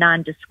along with the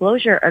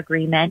non-disclosure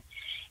agreement.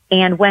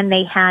 And when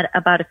they had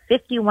about a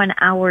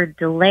 51-hour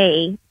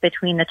delay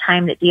between the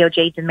time that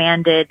DOJ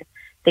demanded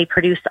they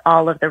produced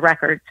all of the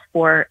records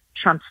for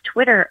Trump's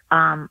Twitter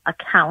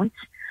account,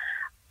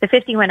 the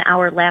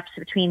 51-hour lapse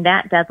between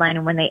that deadline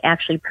and when they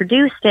actually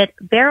produced it,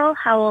 Beryl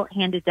Howell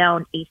handed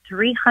down a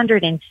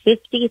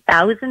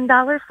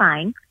 $350,000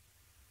 fine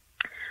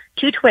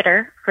to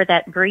Twitter for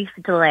that brief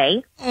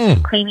delay,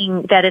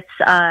 claiming that it's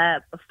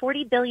a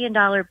 $40 billion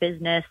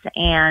business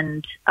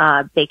and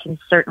they can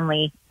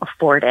certainly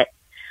afford it.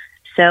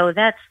 So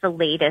that's the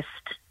latest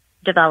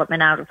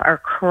development out of our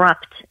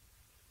corrupt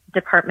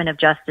Department of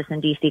Justice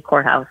in D.C.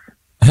 courthouse.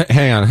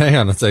 Hang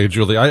on a second,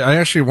 Julie. I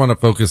actually want to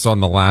focus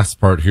on the last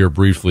part here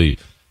briefly.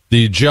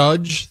 The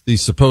judge, the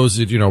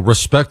supposed,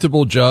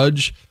 respectable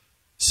judge,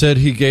 said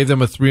he gave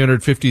them a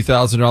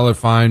 $350,000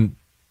 fine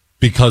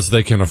because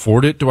they can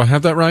afford it. Do I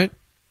have that right?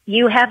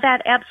 You have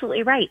that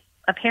absolutely right.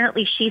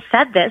 Apparently she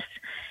said this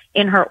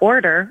in her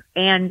order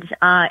and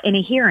in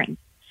a hearing.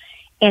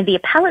 And the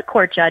appellate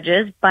court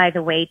judges, by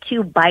the way,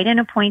 2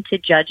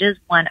 Biden-appointed judges,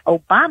 1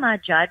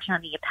 Obama judge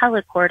on the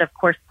appellate court, of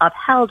course,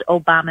 upheld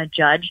Obama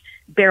judge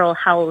Beryl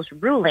Howell's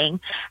ruling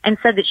and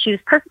said that she was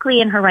perfectly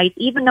in her rights,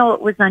 even though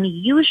it was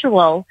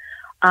unusual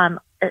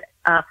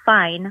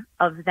fine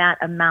of that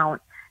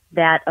amount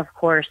that, of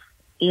course,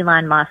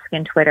 Elon Musk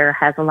and Twitter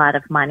has a lot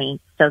of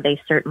money, so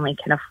they certainly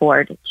can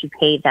afford to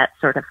pay that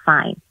sort of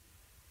fine.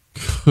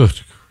 Good.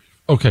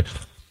 Okay.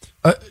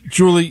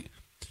 Julie,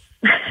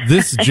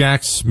 this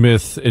Jack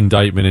Smith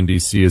indictment in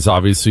D.C. is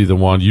obviously the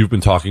one you've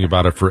been talking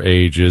about it for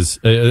ages.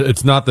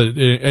 It's not that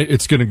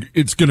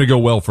it's gonna go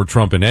well for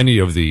Trump in any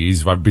of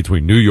these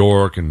between New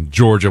York and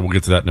Georgia. We'll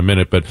get to that in a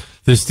minute. But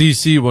this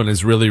D.C. one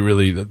is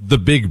really the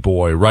big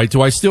boy, right?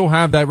 Do I still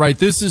have that right?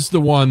 This is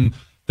the one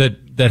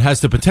that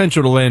has the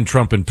potential to land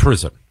Trump in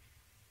prison.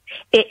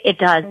 It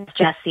does,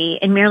 Jesse,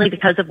 and merely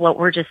because of what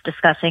we're just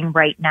discussing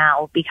right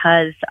now,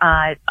 because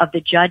of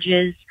the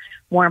judges,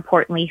 more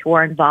importantly, who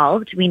are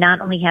involved. We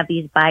not only have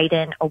these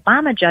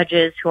Biden-Obama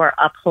judges who are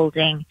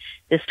upholding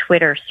this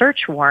Twitter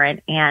search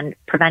warrant and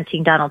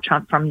preventing Donald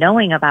Trump from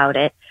knowing about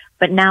it,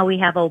 but now we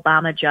have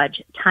Obama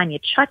judge Tanya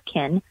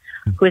Chutkan,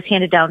 who has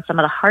handed down some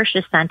of the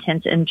harshest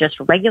sentence in just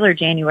regular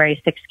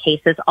January 6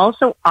 cases,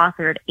 also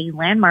authored a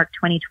landmark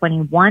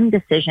 2021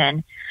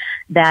 decision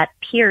that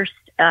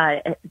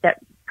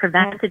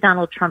prevented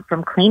Donald Trump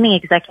from claiming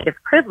executive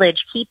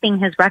privilege, keeping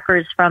his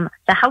records from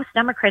the House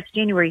Democrats'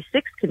 January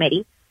 6th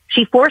committee.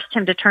 She forced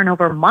him to turn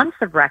over months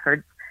of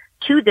records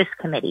to this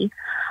committee.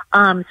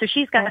 So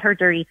she's got her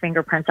dirty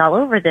fingerprints all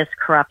over this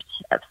corrupt,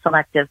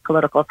 selective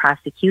political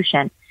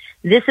prosecution.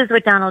 This is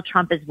what Donald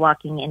Trump is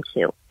walking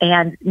into.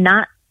 And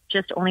not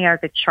just only are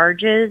the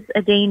charges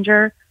a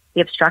danger,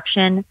 the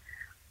obstruction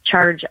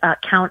charge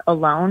count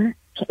alone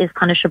is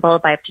punishable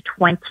by up to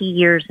 20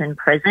 years in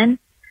prison.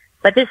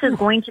 But this is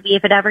going to be,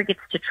 if it ever gets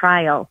to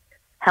trial,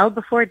 held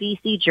before a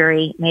D.C.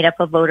 jury made up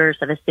of voters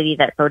of a city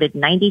that voted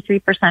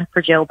 93%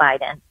 for Joe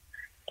Biden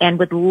and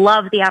would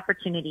love the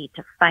opportunity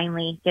to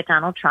finally get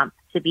Donald Trump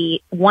to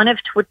be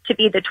to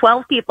be the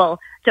 12 people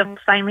to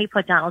finally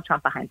put Donald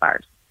Trump behind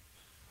bars.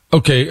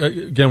 Okay,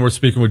 again, we're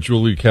speaking with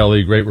Julie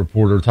Kelly, great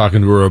reporter,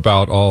 talking to her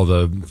about all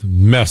the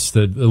mess,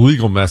 the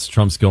legal mess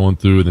Trump's going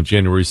through in the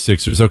January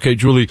 6ers. Okay,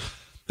 Julie,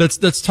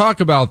 let's talk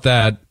about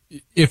that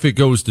if it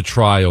goes to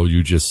trial,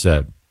 you just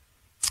said.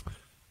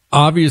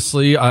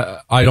 Obviously,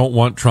 I don't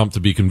want Trump to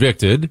be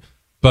convicted,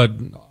 but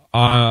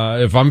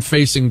if I'm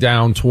facing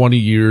down 20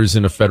 years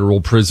in a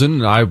federal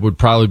prison, I would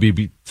probably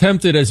be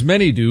tempted, as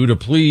many do, to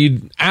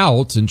plead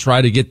out and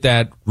try to get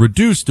that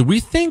reduced. Do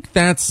we think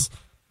that's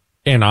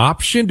an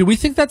option? Do we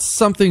think that's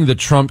something the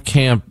Trump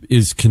camp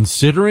is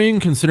considering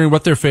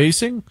what they're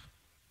facing?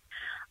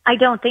 I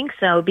don't think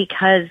so,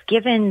 because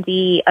given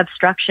the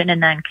obstruction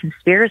and then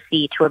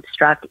conspiracy to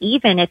obstruct,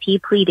 even if he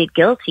pleaded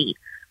guilty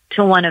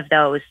to one of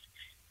those,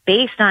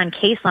 based on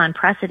case law and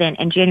precedent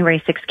and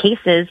January 6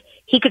 cases,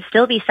 he could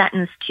still be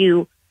sentenced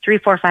to 3,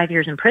 4, 5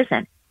 years in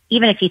prison,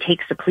 even if he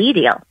takes a plea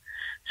deal.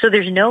 So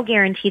there's no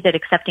guarantee that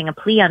accepting a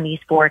plea on these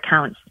 4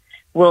 counts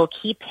will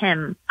keep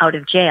him out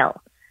of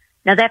jail.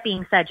 Now, that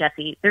being said,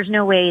 Jesse, there's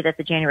no way that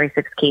the January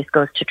 6 case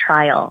goes to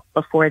trial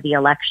before the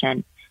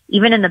election.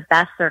 Even in the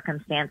best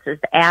circumstances,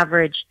 the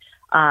average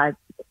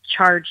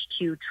charge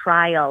to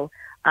trial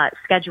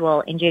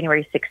schedule in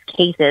January 6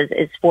 cases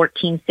is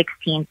 14,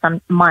 16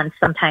 months,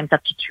 sometimes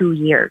up to 2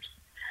 years.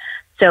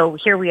 So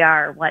here we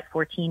are,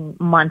 14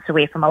 months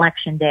away from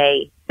Election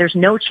Day. There's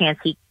no chance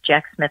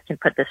Jack Smith can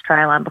put this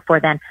trial on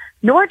before then,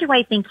 nor do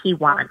I think he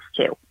wants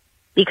to,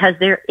 because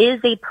there is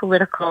a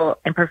political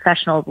and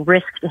professional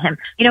risk to him.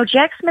 You know,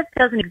 Jack Smith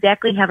doesn't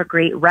exactly have a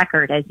great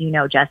record, as you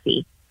know,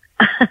 Jesse.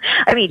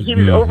 I mean, he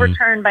was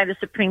overturned by the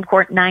Supreme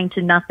Court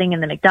 9-0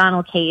 in the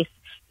McDonald case.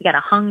 He got a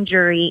hung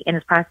jury in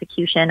his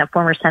prosecution of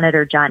former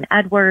Senator John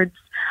Edwards.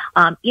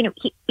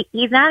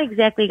 He's not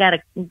exactly got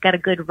a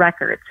good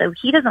record, so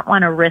he doesn't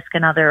want to risk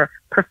another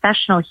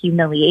professional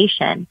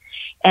humiliation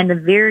and the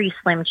very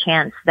slim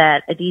chance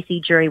that a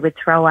D.C. jury would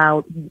throw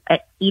out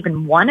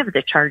even one of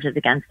the charges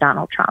against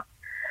Donald Trump.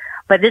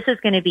 But this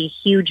is going to be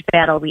a huge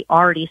battle. We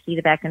already see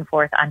the back and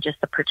forth on just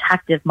the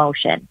protective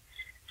motion.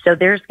 So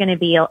there's going to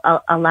be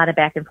a lot of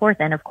back and forth.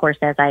 And of course,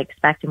 as I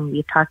expect, and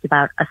we've talked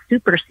about, a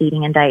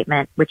superseding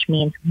indictment, which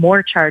means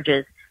more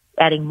charges,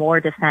 adding more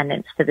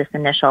defendants to this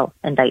initial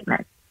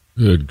indictment.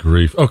 Good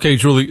grief. Okay,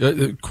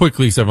 Julie,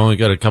 quickly, because I've only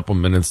got a couple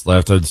minutes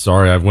left. I'm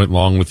sorry I went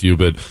long with you,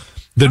 but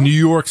the New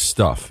York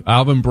stuff,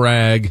 Alvin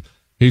Bragg,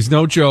 he's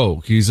no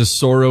joke. He's a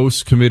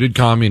Soros-committed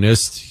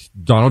communist.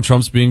 Donald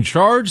Trump's being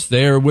charged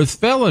there with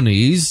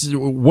felonies.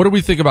 What do we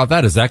think about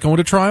that? Is that going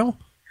to trial?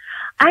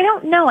 I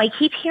don't know. I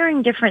keep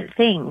hearing different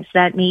things,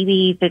 that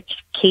maybe the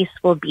case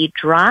will be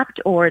dropped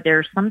or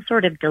there's some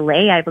sort of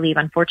delay. I believe,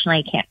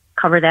 unfortunately, I can't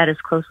cover that as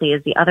closely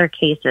as the other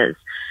cases.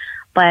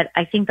 But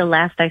I think the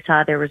last I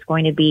saw, there was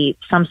going to be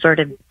some sort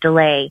of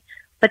delay.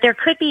 But there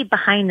could be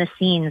behind the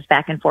scenes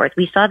back and forth.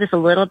 We saw this a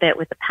little bit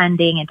with the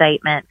pending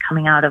indictment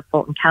coming out of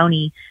Fulton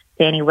County,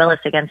 Fani Willis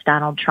against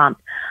Donald Trump.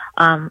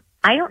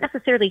 I don't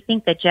necessarily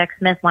think that Jack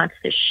Smith wants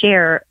to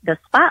share the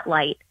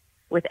spotlight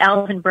with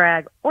Alvin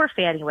Bragg or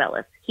Fani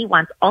Willis. He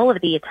wants all of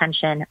the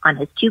attention on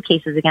his 2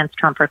 cases against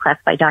Trump for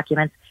classified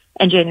documents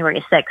and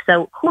January 6th.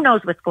 So who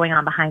knows what's going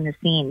on behind the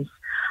scenes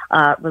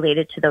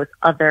related to those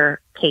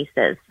other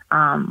cases.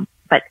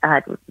 But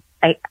I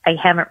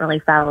haven't really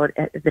followed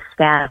the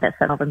status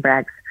of Alvin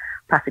Bragg's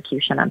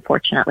prosecution,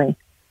 unfortunately.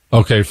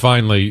 Okay,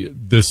 finally,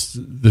 this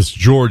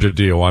Georgia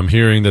deal. I'm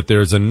hearing that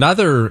there's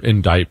another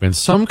indictment,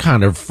 some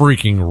kind of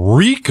freaking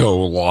RICO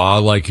law,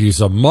 like he's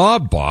a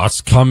mob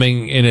boss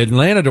coming in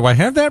Atlanta. Do I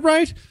have that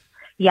right?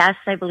 Yes,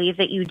 I believe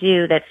that you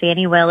do, that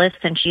Fani Willis,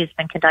 and she's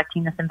been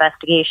conducting this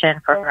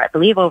investigation for, I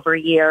believe, over a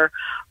year,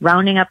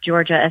 rounding up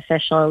Georgia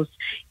officials.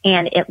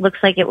 And it looks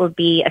like it would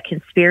be a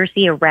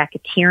conspiracy, a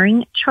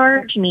racketeering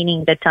charge,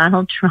 meaning that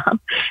Donald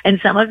Trump and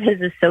some of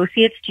his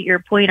associates, to your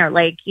point, are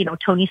like,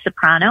 Tony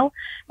Soprano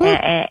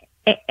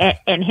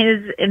and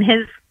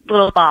his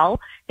little ball,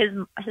 his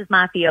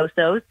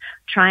mafiosos,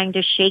 trying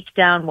to shake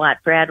down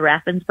Brad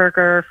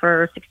Raffensperger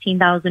for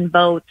 16,000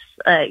 votes.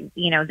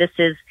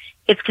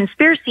 It's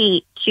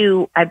conspiracy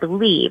to, I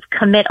believe,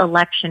 commit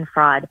election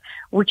fraud,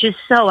 which is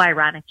so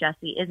ironic,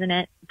 Jesse, isn't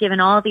it? Given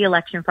all the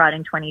election fraud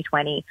in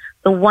 2020,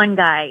 the one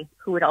guy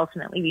who would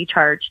ultimately be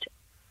charged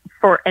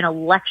for an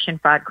election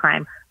fraud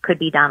crime could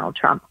be Donald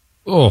Trump.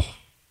 Oh,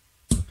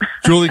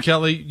 Julie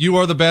Kelly, you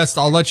are the best.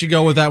 I'll let you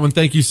go with that one.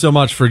 Thank you so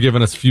much for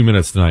giving us a few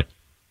minutes tonight.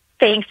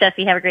 Thanks,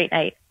 Jesse. Have a great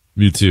night.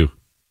 You too.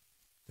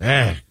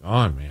 Dang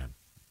on, man.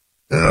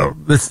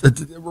 This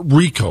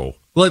RICO.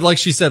 Like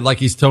she said, like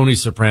he's Tony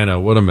Soprano.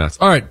 What a mess.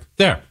 All right,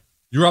 there.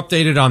 You're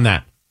updated on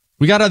that.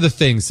 We got other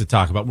things to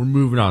talk about. We're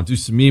moving on. Do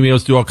some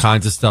emails, do all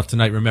kinds of stuff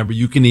tonight. Remember,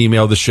 you can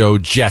email the show,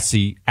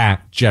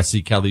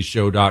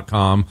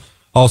 jesse@jessekellyshow.com.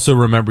 Also,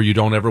 remember, you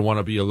don't ever want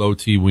to be a low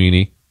T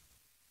weenie.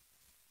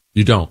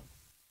 You don't.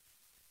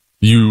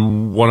 You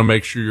want to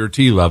make sure your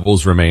T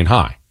levels remain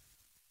high.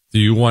 Do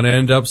you want to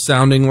end up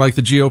sounding like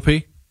the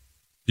GOP?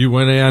 Do you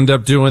want to end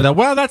up doing that?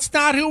 Well, that's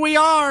not who we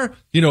are.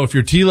 If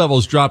your T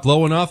levels drop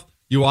low enough,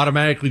 you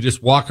automatically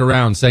just walk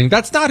around saying,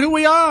 that's not who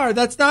we are.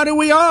 That's not who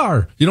we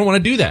are. You don't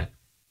want to do that.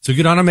 So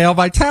get on a male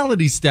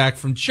vitality stack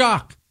from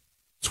Chuck.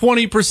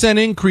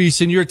 20%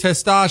 increase in your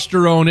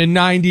testosterone in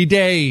 90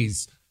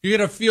 days. You're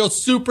going to feel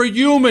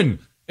superhuman.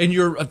 And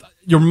your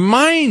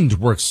mind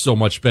works so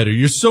much better.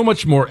 You're so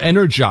much more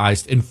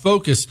energized and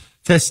focused.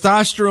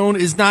 Testosterone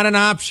is not an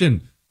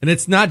option. And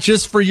it's not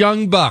just for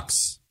young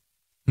bucks.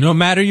 No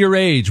matter your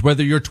age,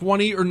 whether you're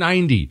 20 or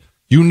 90,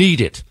 you need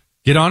it.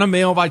 Get on a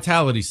male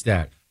vitality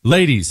stack.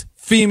 Ladies,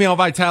 female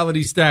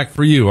vitality stack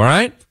for you, all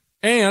right?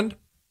 And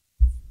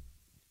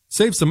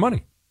save some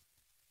money.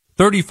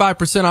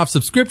 35% off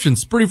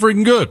subscriptions. Pretty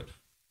freaking good.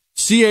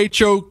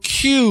 CHOQ.com,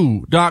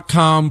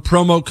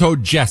 promo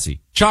code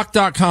Jesse.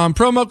 Chalk.com,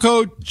 promo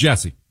code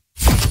Jesse.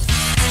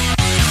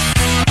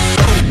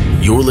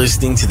 You're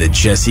listening to The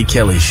Jesse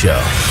Kelly Show.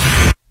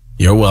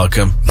 You're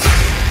welcome.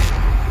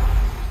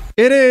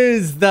 It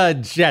is the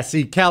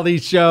Jesse Kelly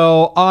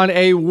Show on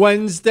a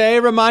Wednesday,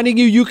 reminding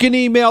you can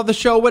email the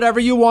show whatever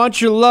you want,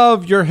 your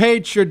love, your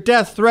hate, your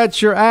death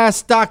threats, your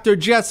Ask Dr.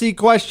 Jesse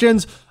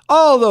questions.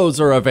 All those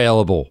are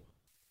available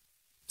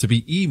to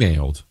be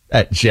emailed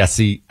at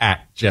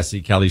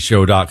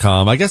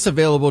jesse@jessekellyshow.com. I guess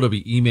available to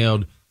be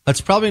emailed.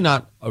 That's probably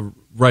not a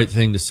right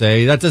thing to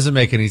say. That doesn't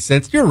make any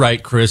sense. You're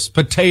right, Chris.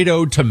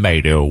 Potato,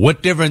 tomato.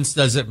 What difference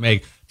does it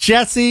make?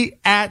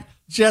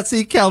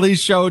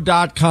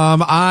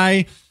 Jesse@jessekellyshow.com.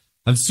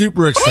 I'm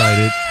super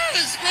excited.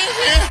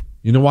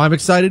 You know why I'm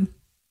excited?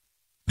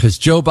 Because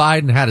Joe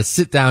Biden had a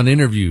sit-down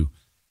interview.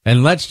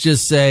 And let's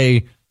just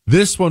say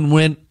this one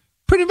went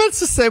pretty much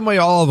the same way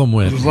all of them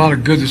went. There's a lot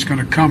of good that's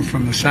going to come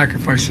from the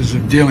sacrifices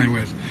of dealing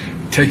with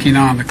taking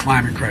on the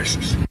climate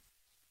crisis.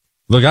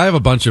 Look, I have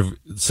a bunch of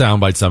sound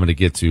bites I'm going to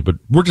get to, but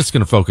we're just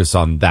going to focus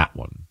on that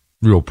one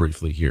real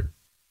briefly here.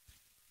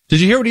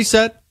 Did you hear what he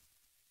said?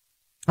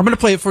 I'm going to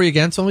play it for you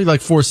again. It's only like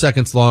 4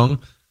 seconds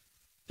long.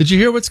 Did you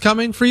hear what's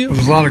coming for you?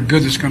 There's a lot of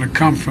good that's going to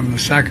come from the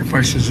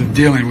sacrifices of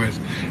dealing with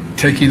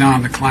taking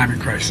on the climate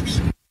crisis.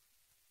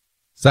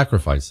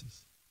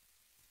 Sacrifices.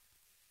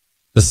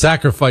 The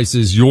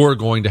sacrifices you're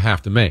going to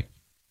have to make.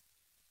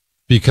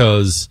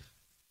 Because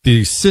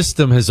the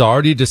system has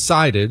already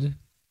decided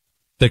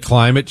that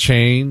climate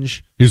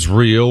change is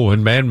real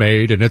and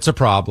man-made and it's a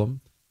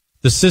problem.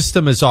 The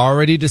system has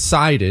already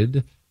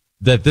decided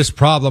that this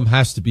problem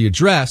has to be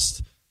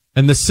addressed.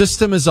 And the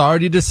system has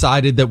already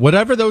decided that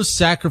whatever those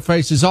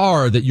sacrifices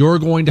are that you're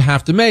going to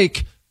have to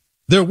make,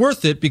 they're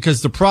worth it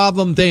because the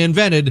problem they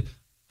invented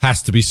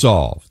has to be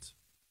solved.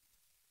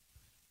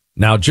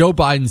 Now, Joe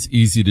Biden's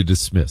easy to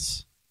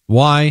dismiss.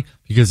 Why?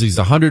 Because he's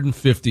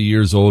 150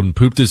 years old and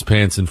pooped his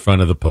pants in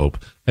front of the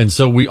Pope. And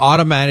so we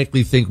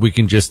automatically think we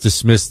can just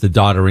dismiss the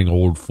doddering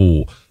old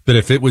fool. But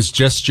if it was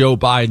just Joe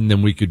Biden,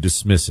 then we could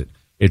dismiss it.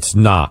 It's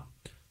not.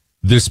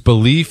 This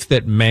belief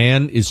that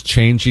man is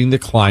changing the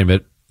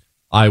climate,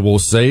 I will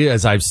say,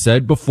 as I've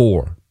said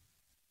before,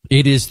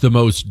 it is the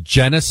most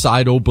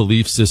genocidal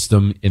belief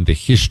system in the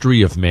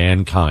history of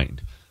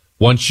mankind.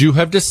 Once you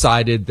have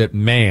decided that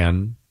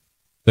man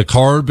the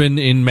carbon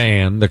in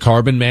man, the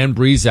carbon man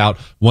breathes out,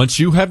 once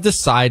you have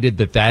decided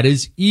that that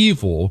is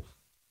evil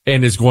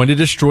and is going to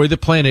destroy the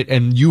planet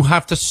and you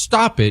have to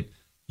stop it,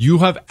 you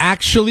have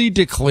actually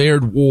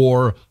declared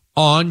war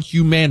on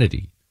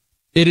humanity.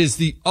 It is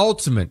the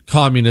ultimate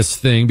communist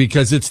thing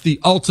because it's the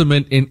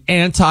ultimate in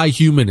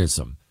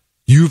anti-humanism.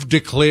 You've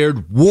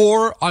declared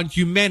war on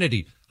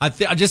humanity. I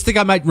just think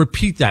I might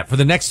repeat that for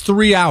the next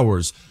 3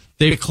 hours.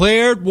 They've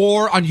declared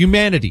war on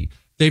humanity.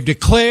 They've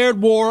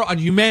declared war on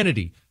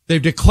humanity.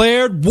 They've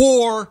declared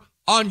war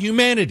on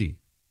humanity.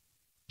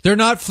 They're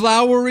not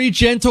flowery,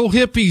 gentle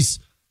hippies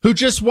who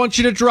just want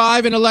you to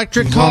drive an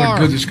electric car. There's a lot of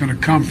good that's going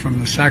to come from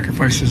the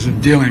sacrifices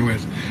of dealing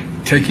with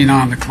taking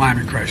on the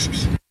climate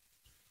crisis.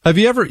 Have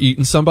you ever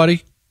eaten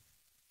somebody?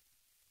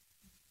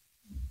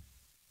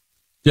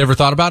 You ever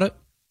thought about it?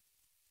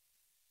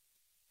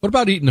 What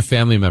about eating a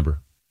family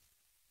member?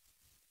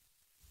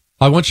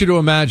 I want you to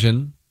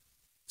imagine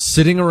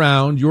sitting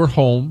around your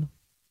home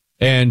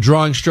and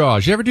drawing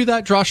straws. You ever do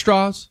that? Draw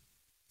straws?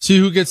 See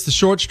who gets the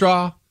short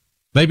straw?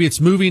 Maybe it's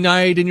movie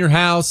night in your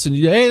house and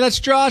hey, let's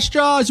draw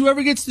straws.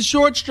 Whoever gets the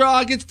short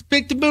straw gets to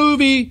pick the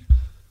movie.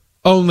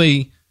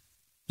 Only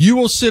you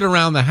will sit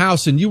around the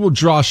house and you will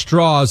draw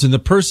straws, and the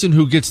person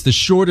who gets the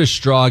shortest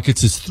straw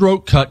gets his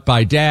throat cut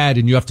by dad,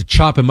 and you have to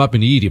chop him up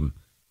and eat him.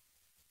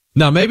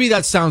 Now, maybe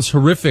that sounds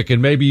horrific, and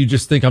maybe you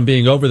just think I'm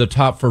being over the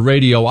top for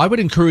radio. I would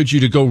encourage you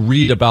to go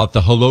read about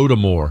the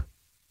Holodomor.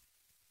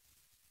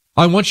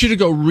 I want you to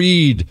go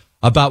read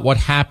about what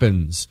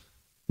happens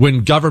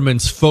when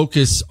governments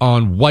focus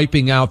on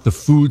wiping out the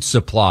food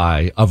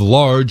supply of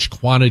large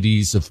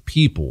quantities of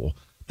people.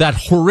 That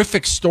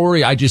horrific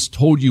story I just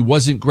told you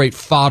wasn't great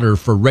fodder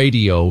for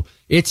radio.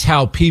 It's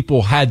how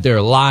people had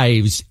their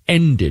lives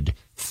ended.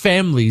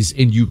 Families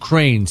in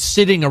Ukraine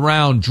sitting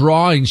around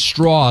drawing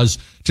straws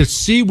to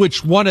see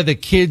which one of the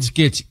kids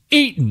gets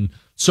eaten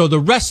so the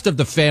rest of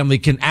the family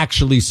can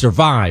actually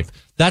survive.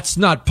 That's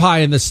not pie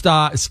in the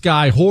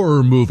sky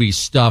horror movie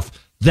stuff.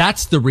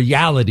 That's the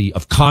reality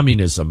of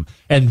communism.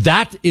 And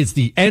that is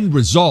the end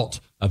result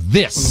of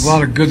this. There's a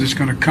lot of good that's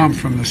going to come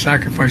from the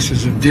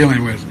sacrifices of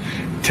dealing with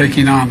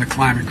taking on the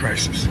climate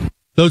crisis.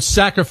 Those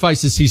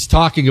sacrifices he's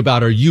talking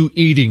about are you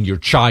eating your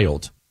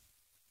child.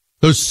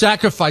 Those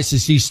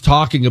sacrifices he's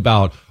talking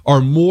about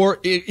are more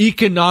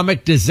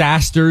economic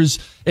disasters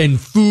and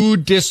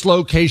food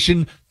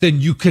dislocation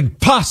than you can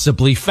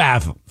possibly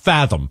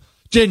fathom.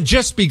 Then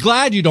just be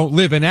glad you don't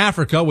live in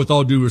Africa, with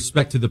all due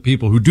respect to the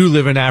people who do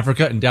live in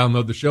Africa and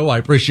download the show. I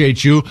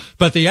appreciate you.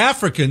 But the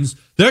Africans,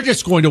 they're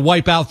just going to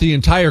wipe out the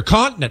entire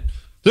continent.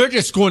 They're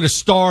just going to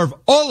starve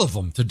all of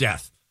them to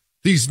death.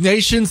 These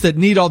nations that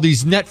need all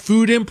these net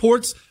food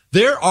imports,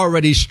 they're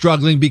already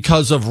struggling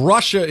because of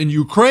Russia and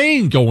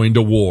Ukraine going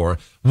to war.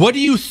 What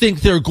do you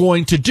think they're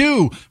going to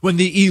do when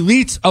the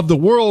elites of the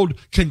world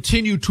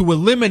continue to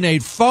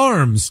eliminate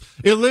farms,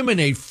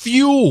 eliminate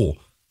fuel?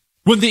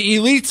 When the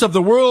elites of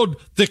the world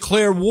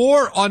declare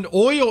war on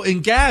oil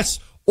and gas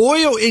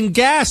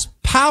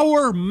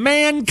power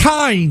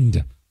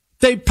mankind.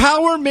 They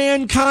power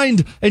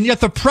mankind, and yet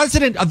the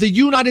president of the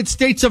United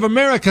States of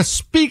America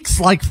speaks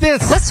like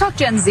this. Let's talk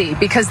Gen Z,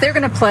 because they're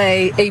going to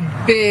play a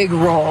big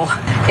role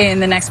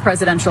in the next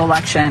presidential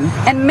election.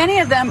 And many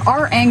of them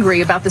are angry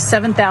about the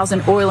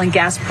 7,000 oil and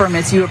gas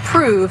permits you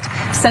approved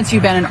since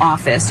you've been in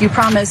office. You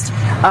promised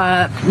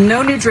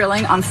no new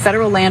drilling on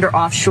federal land or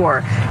offshore.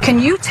 Can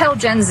you tell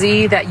Gen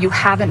Z that you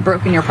haven't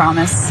broken your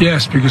promise?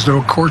 Yes, because the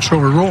courts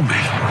overruled me.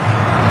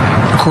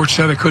 The court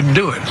said I couldn't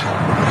do it.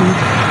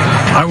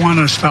 I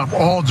wanted to stop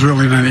all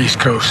drilling on the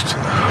East Coast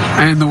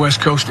and the West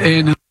Coast.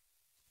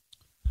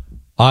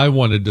 I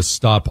wanted to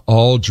stop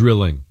all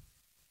drilling.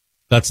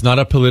 That's not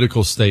a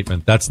political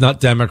statement. That's not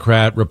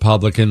Democrat,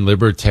 Republican,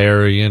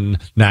 Libertarian,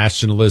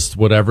 Nationalist,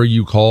 whatever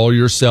you call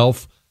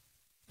yourself.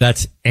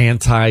 That's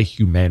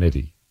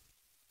anti-humanity.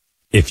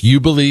 If you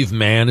believe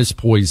man is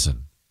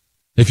poison,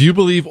 if you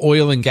believe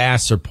oil and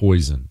gas are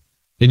poison,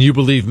 and you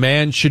believe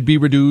man should be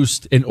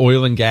reduced and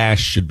oil and gas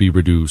should be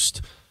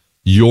reduced,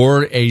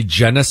 you're a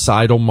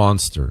genocidal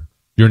monster.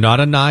 You're not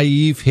a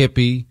naive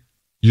hippie.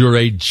 You're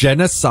a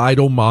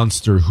genocidal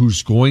monster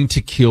who's going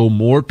to kill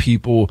more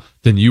people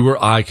than you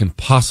or I can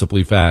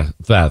possibly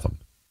fathom.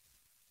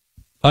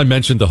 I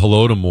mentioned the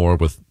Holodomor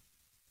with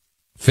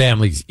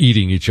families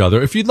eating each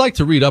other. If you'd like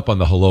to read up on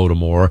the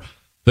Holodomor,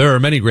 there are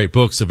many great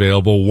books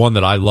available. One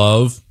that I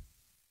love,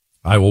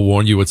 I will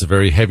warn you, it's a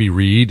very heavy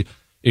read,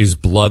 is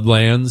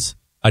Bloodlands.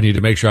 I need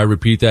to make sure I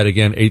repeat that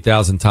again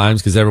 8,000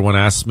 times because everyone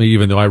asks me,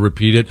 even though I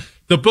repeat it.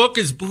 The book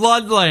is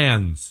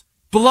Bloodlands.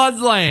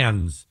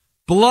 Bloodlands.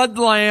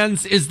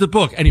 Bloodlands is the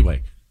book.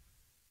 Anyway,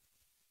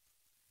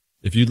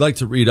 if you'd like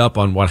to read up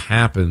on what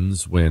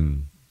happens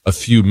when a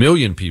few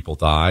million people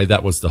die,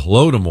 that was the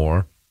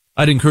Holodomor,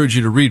 I'd encourage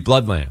you to read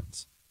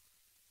Bloodlands.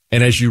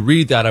 And as you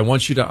read that, I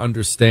want you to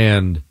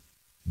understand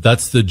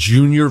that's the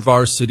junior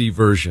varsity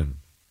version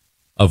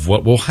of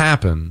what will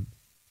happen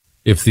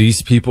if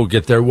these people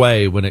get their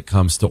way when it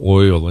comes to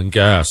oil and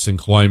gas and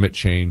climate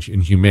change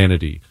and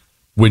humanity.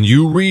 When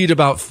you read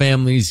about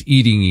families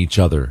eating each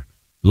other,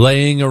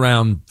 laying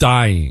around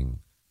dying,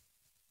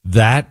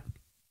 That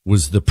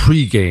was the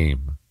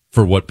pregame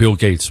for what Bill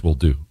Gates will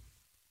do,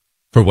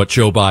 for what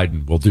Joe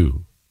Biden will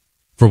do,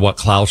 for what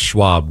Klaus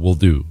Schwab will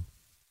do.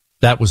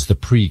 That was the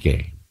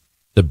pregame.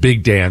 The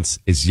big dance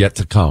is yet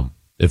to come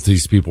if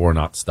these people are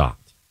not stopped.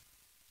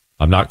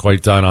 I'm not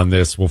quite done on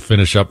this. We'll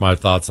finish up my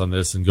thoughts on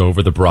this and go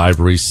over the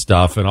bribery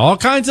stuff and all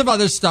kinds of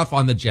other stuff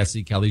on the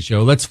Jesse Kelly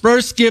Show. Let's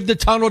first give the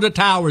tunnel to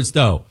towers,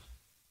 though.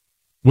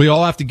 We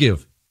all have to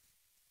give.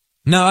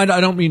 No, I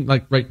don't mean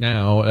like right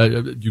now.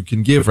 You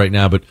can give right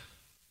now, but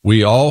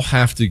we all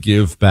have to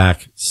give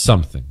back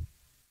something.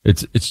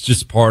 It's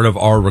just part of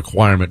our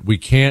requirement. We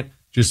can't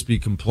just be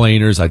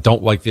complainers. I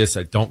don't like this.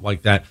 I don't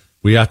like that.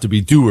 We have to be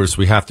doers.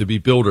 We have to be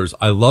builders.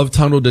 I love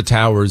Tunnel to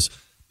Towers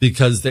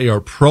because they are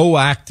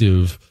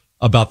proactive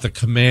about the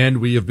command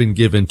we have been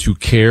given to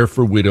care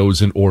for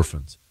widows and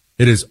orphans.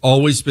 It has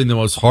always been the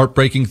most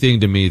heartbreaking thing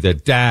to me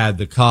that dad,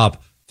 the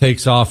cop,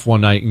 takes off one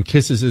night and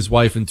kisses his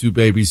wife and 2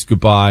 babies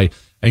goodbye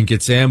and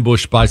gets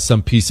ambushed by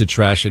some piece of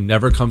trash and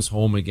never comes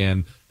home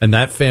again. And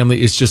that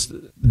family is just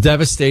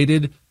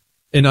devastated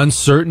and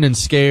uncertain and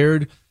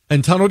scared.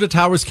 And Tunnel to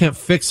Towers can't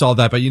fix all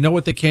that. But you know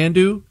what they can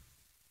do?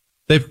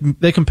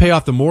 They can pay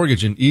off the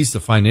mortgage and ease the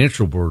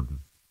financial burden.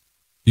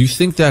 Do you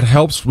think that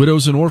helps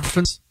widows and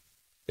orphans?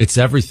 It's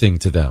everything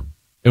to them.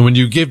 And when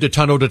you give to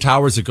Tunnel to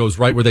Towers, it goes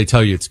right where they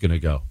tell you it's going to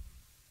go.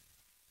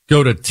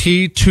 Go to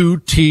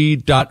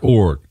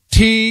T2T.org.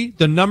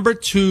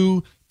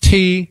 T2T.org.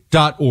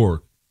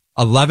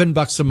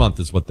 $11 a month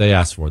is what they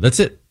ask for. That's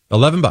it.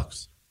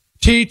 $11.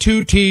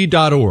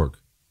 T2T.org.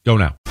 Go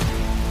now.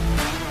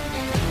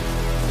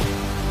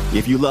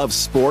 If you love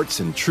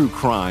sports and true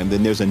crime,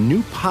 then there's a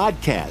new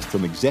podcast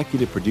from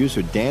executive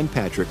producer Dan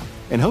Patrick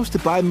and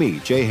hosted by me,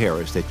 Jay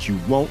Harris, that you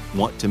won't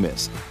want to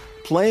miss.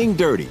 Playing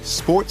Dirty: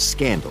 Sports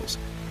Scandals.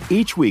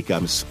 Each week,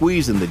 I'm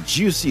squeezing the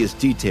juiciest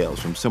details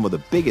from some of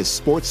the biggest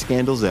sports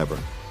scandals ever.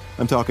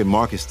 I'm talking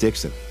Marcus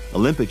Dixon,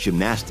 Olympic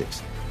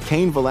gymnastics,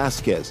 Cain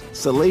Velasquez,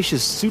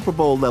 salacious Super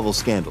Bowl-level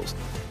scandals.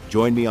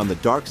 Join me on the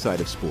dark side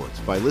of sports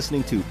by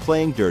listening to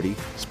Playing Dirty: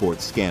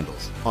 Sports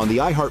Scandals on the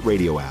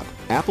iHeartRadio app,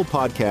 Apple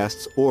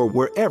Podcasts, or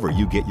wherever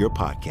you get your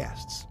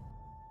podcasts.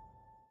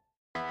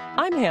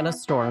 I'm Hannah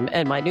Storm,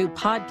 and my new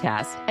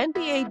podcast,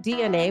 NBA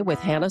DNA with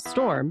Hannah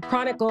Storm,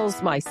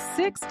 chronicles my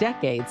 6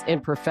 decades in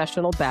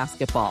professional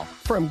basketball.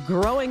 From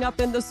growing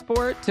up in the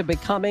sport to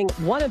becoming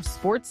one of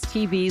sports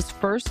TV's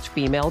first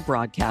female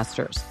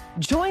broadcasters.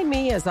 Join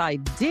me as I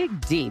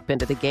dig deep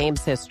into the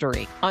game's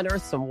history,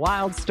 unearth some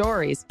wild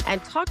stories,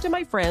 and talk to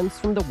my friends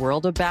from the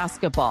world of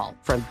basketball,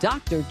 from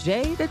Dr.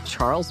 J to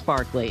Charles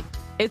Barkley.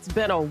 It's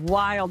been a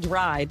wild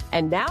ride,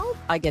 and now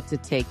I get to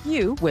take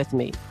you with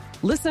me.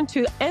 Listen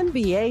to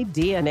NBA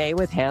DNA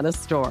with Hannah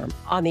Storm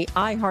on the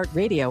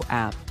iHeartRadio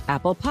app,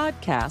 Apple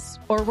Podcasts,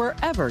 or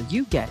wherever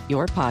you get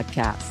your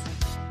podcasts.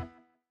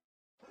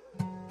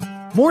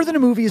 More Than a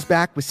Movie is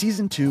back with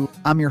Season 2.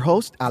 I'm your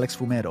host, Alex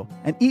Fumero,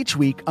 and each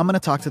week I'm going to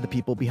talk to the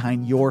people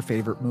behind your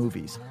favorite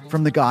movies.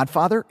 From The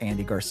Godfather,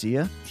 Andy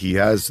Garcia. He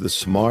has the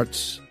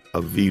smarts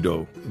of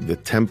Vito, the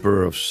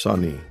temper of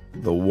Sonny,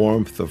 the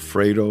warmth of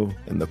Fredo,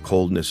 and the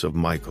coldness of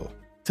Michael.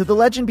 To the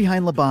legend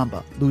behind La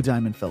Bamba, Lou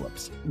Diamond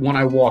Phillips. When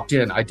I walked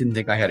in, I didn't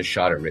think I had a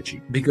shot at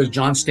Richie because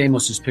John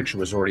Stamos' picture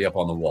was already up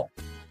on the wall.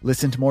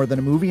 Listen to More Than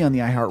a Movie on the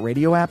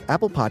iHeartRadio app,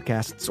 Apple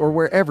Podcasts, or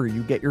wherever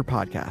you get your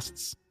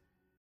podcasts.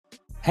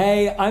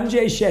 Hey, I'm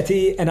Jay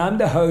Shetty, and I'm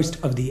the host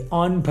of the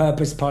On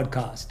Purpose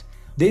podcast.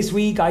 This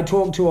week, I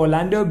talked to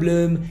Orlando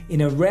Bloom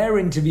in a rare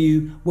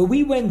interview where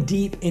we went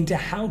deep into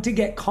how to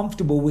get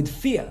comfortable with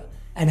fear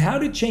and how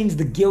to change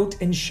the guilt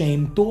and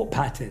shame thought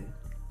pattern.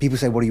 People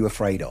say, what are you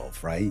afraid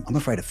of, right? I'm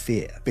afraid of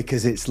fear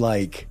because it's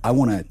like I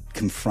want to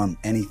confront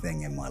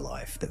anything in my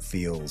life that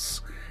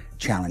feels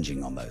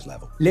challenging on those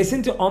levels.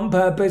 Listen to On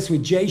Purpose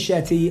with Jay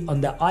Shetty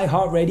on the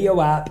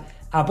iHeartRadio app,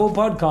 Apple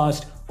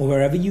Podcast, or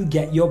wherever you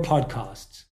get your podcasts.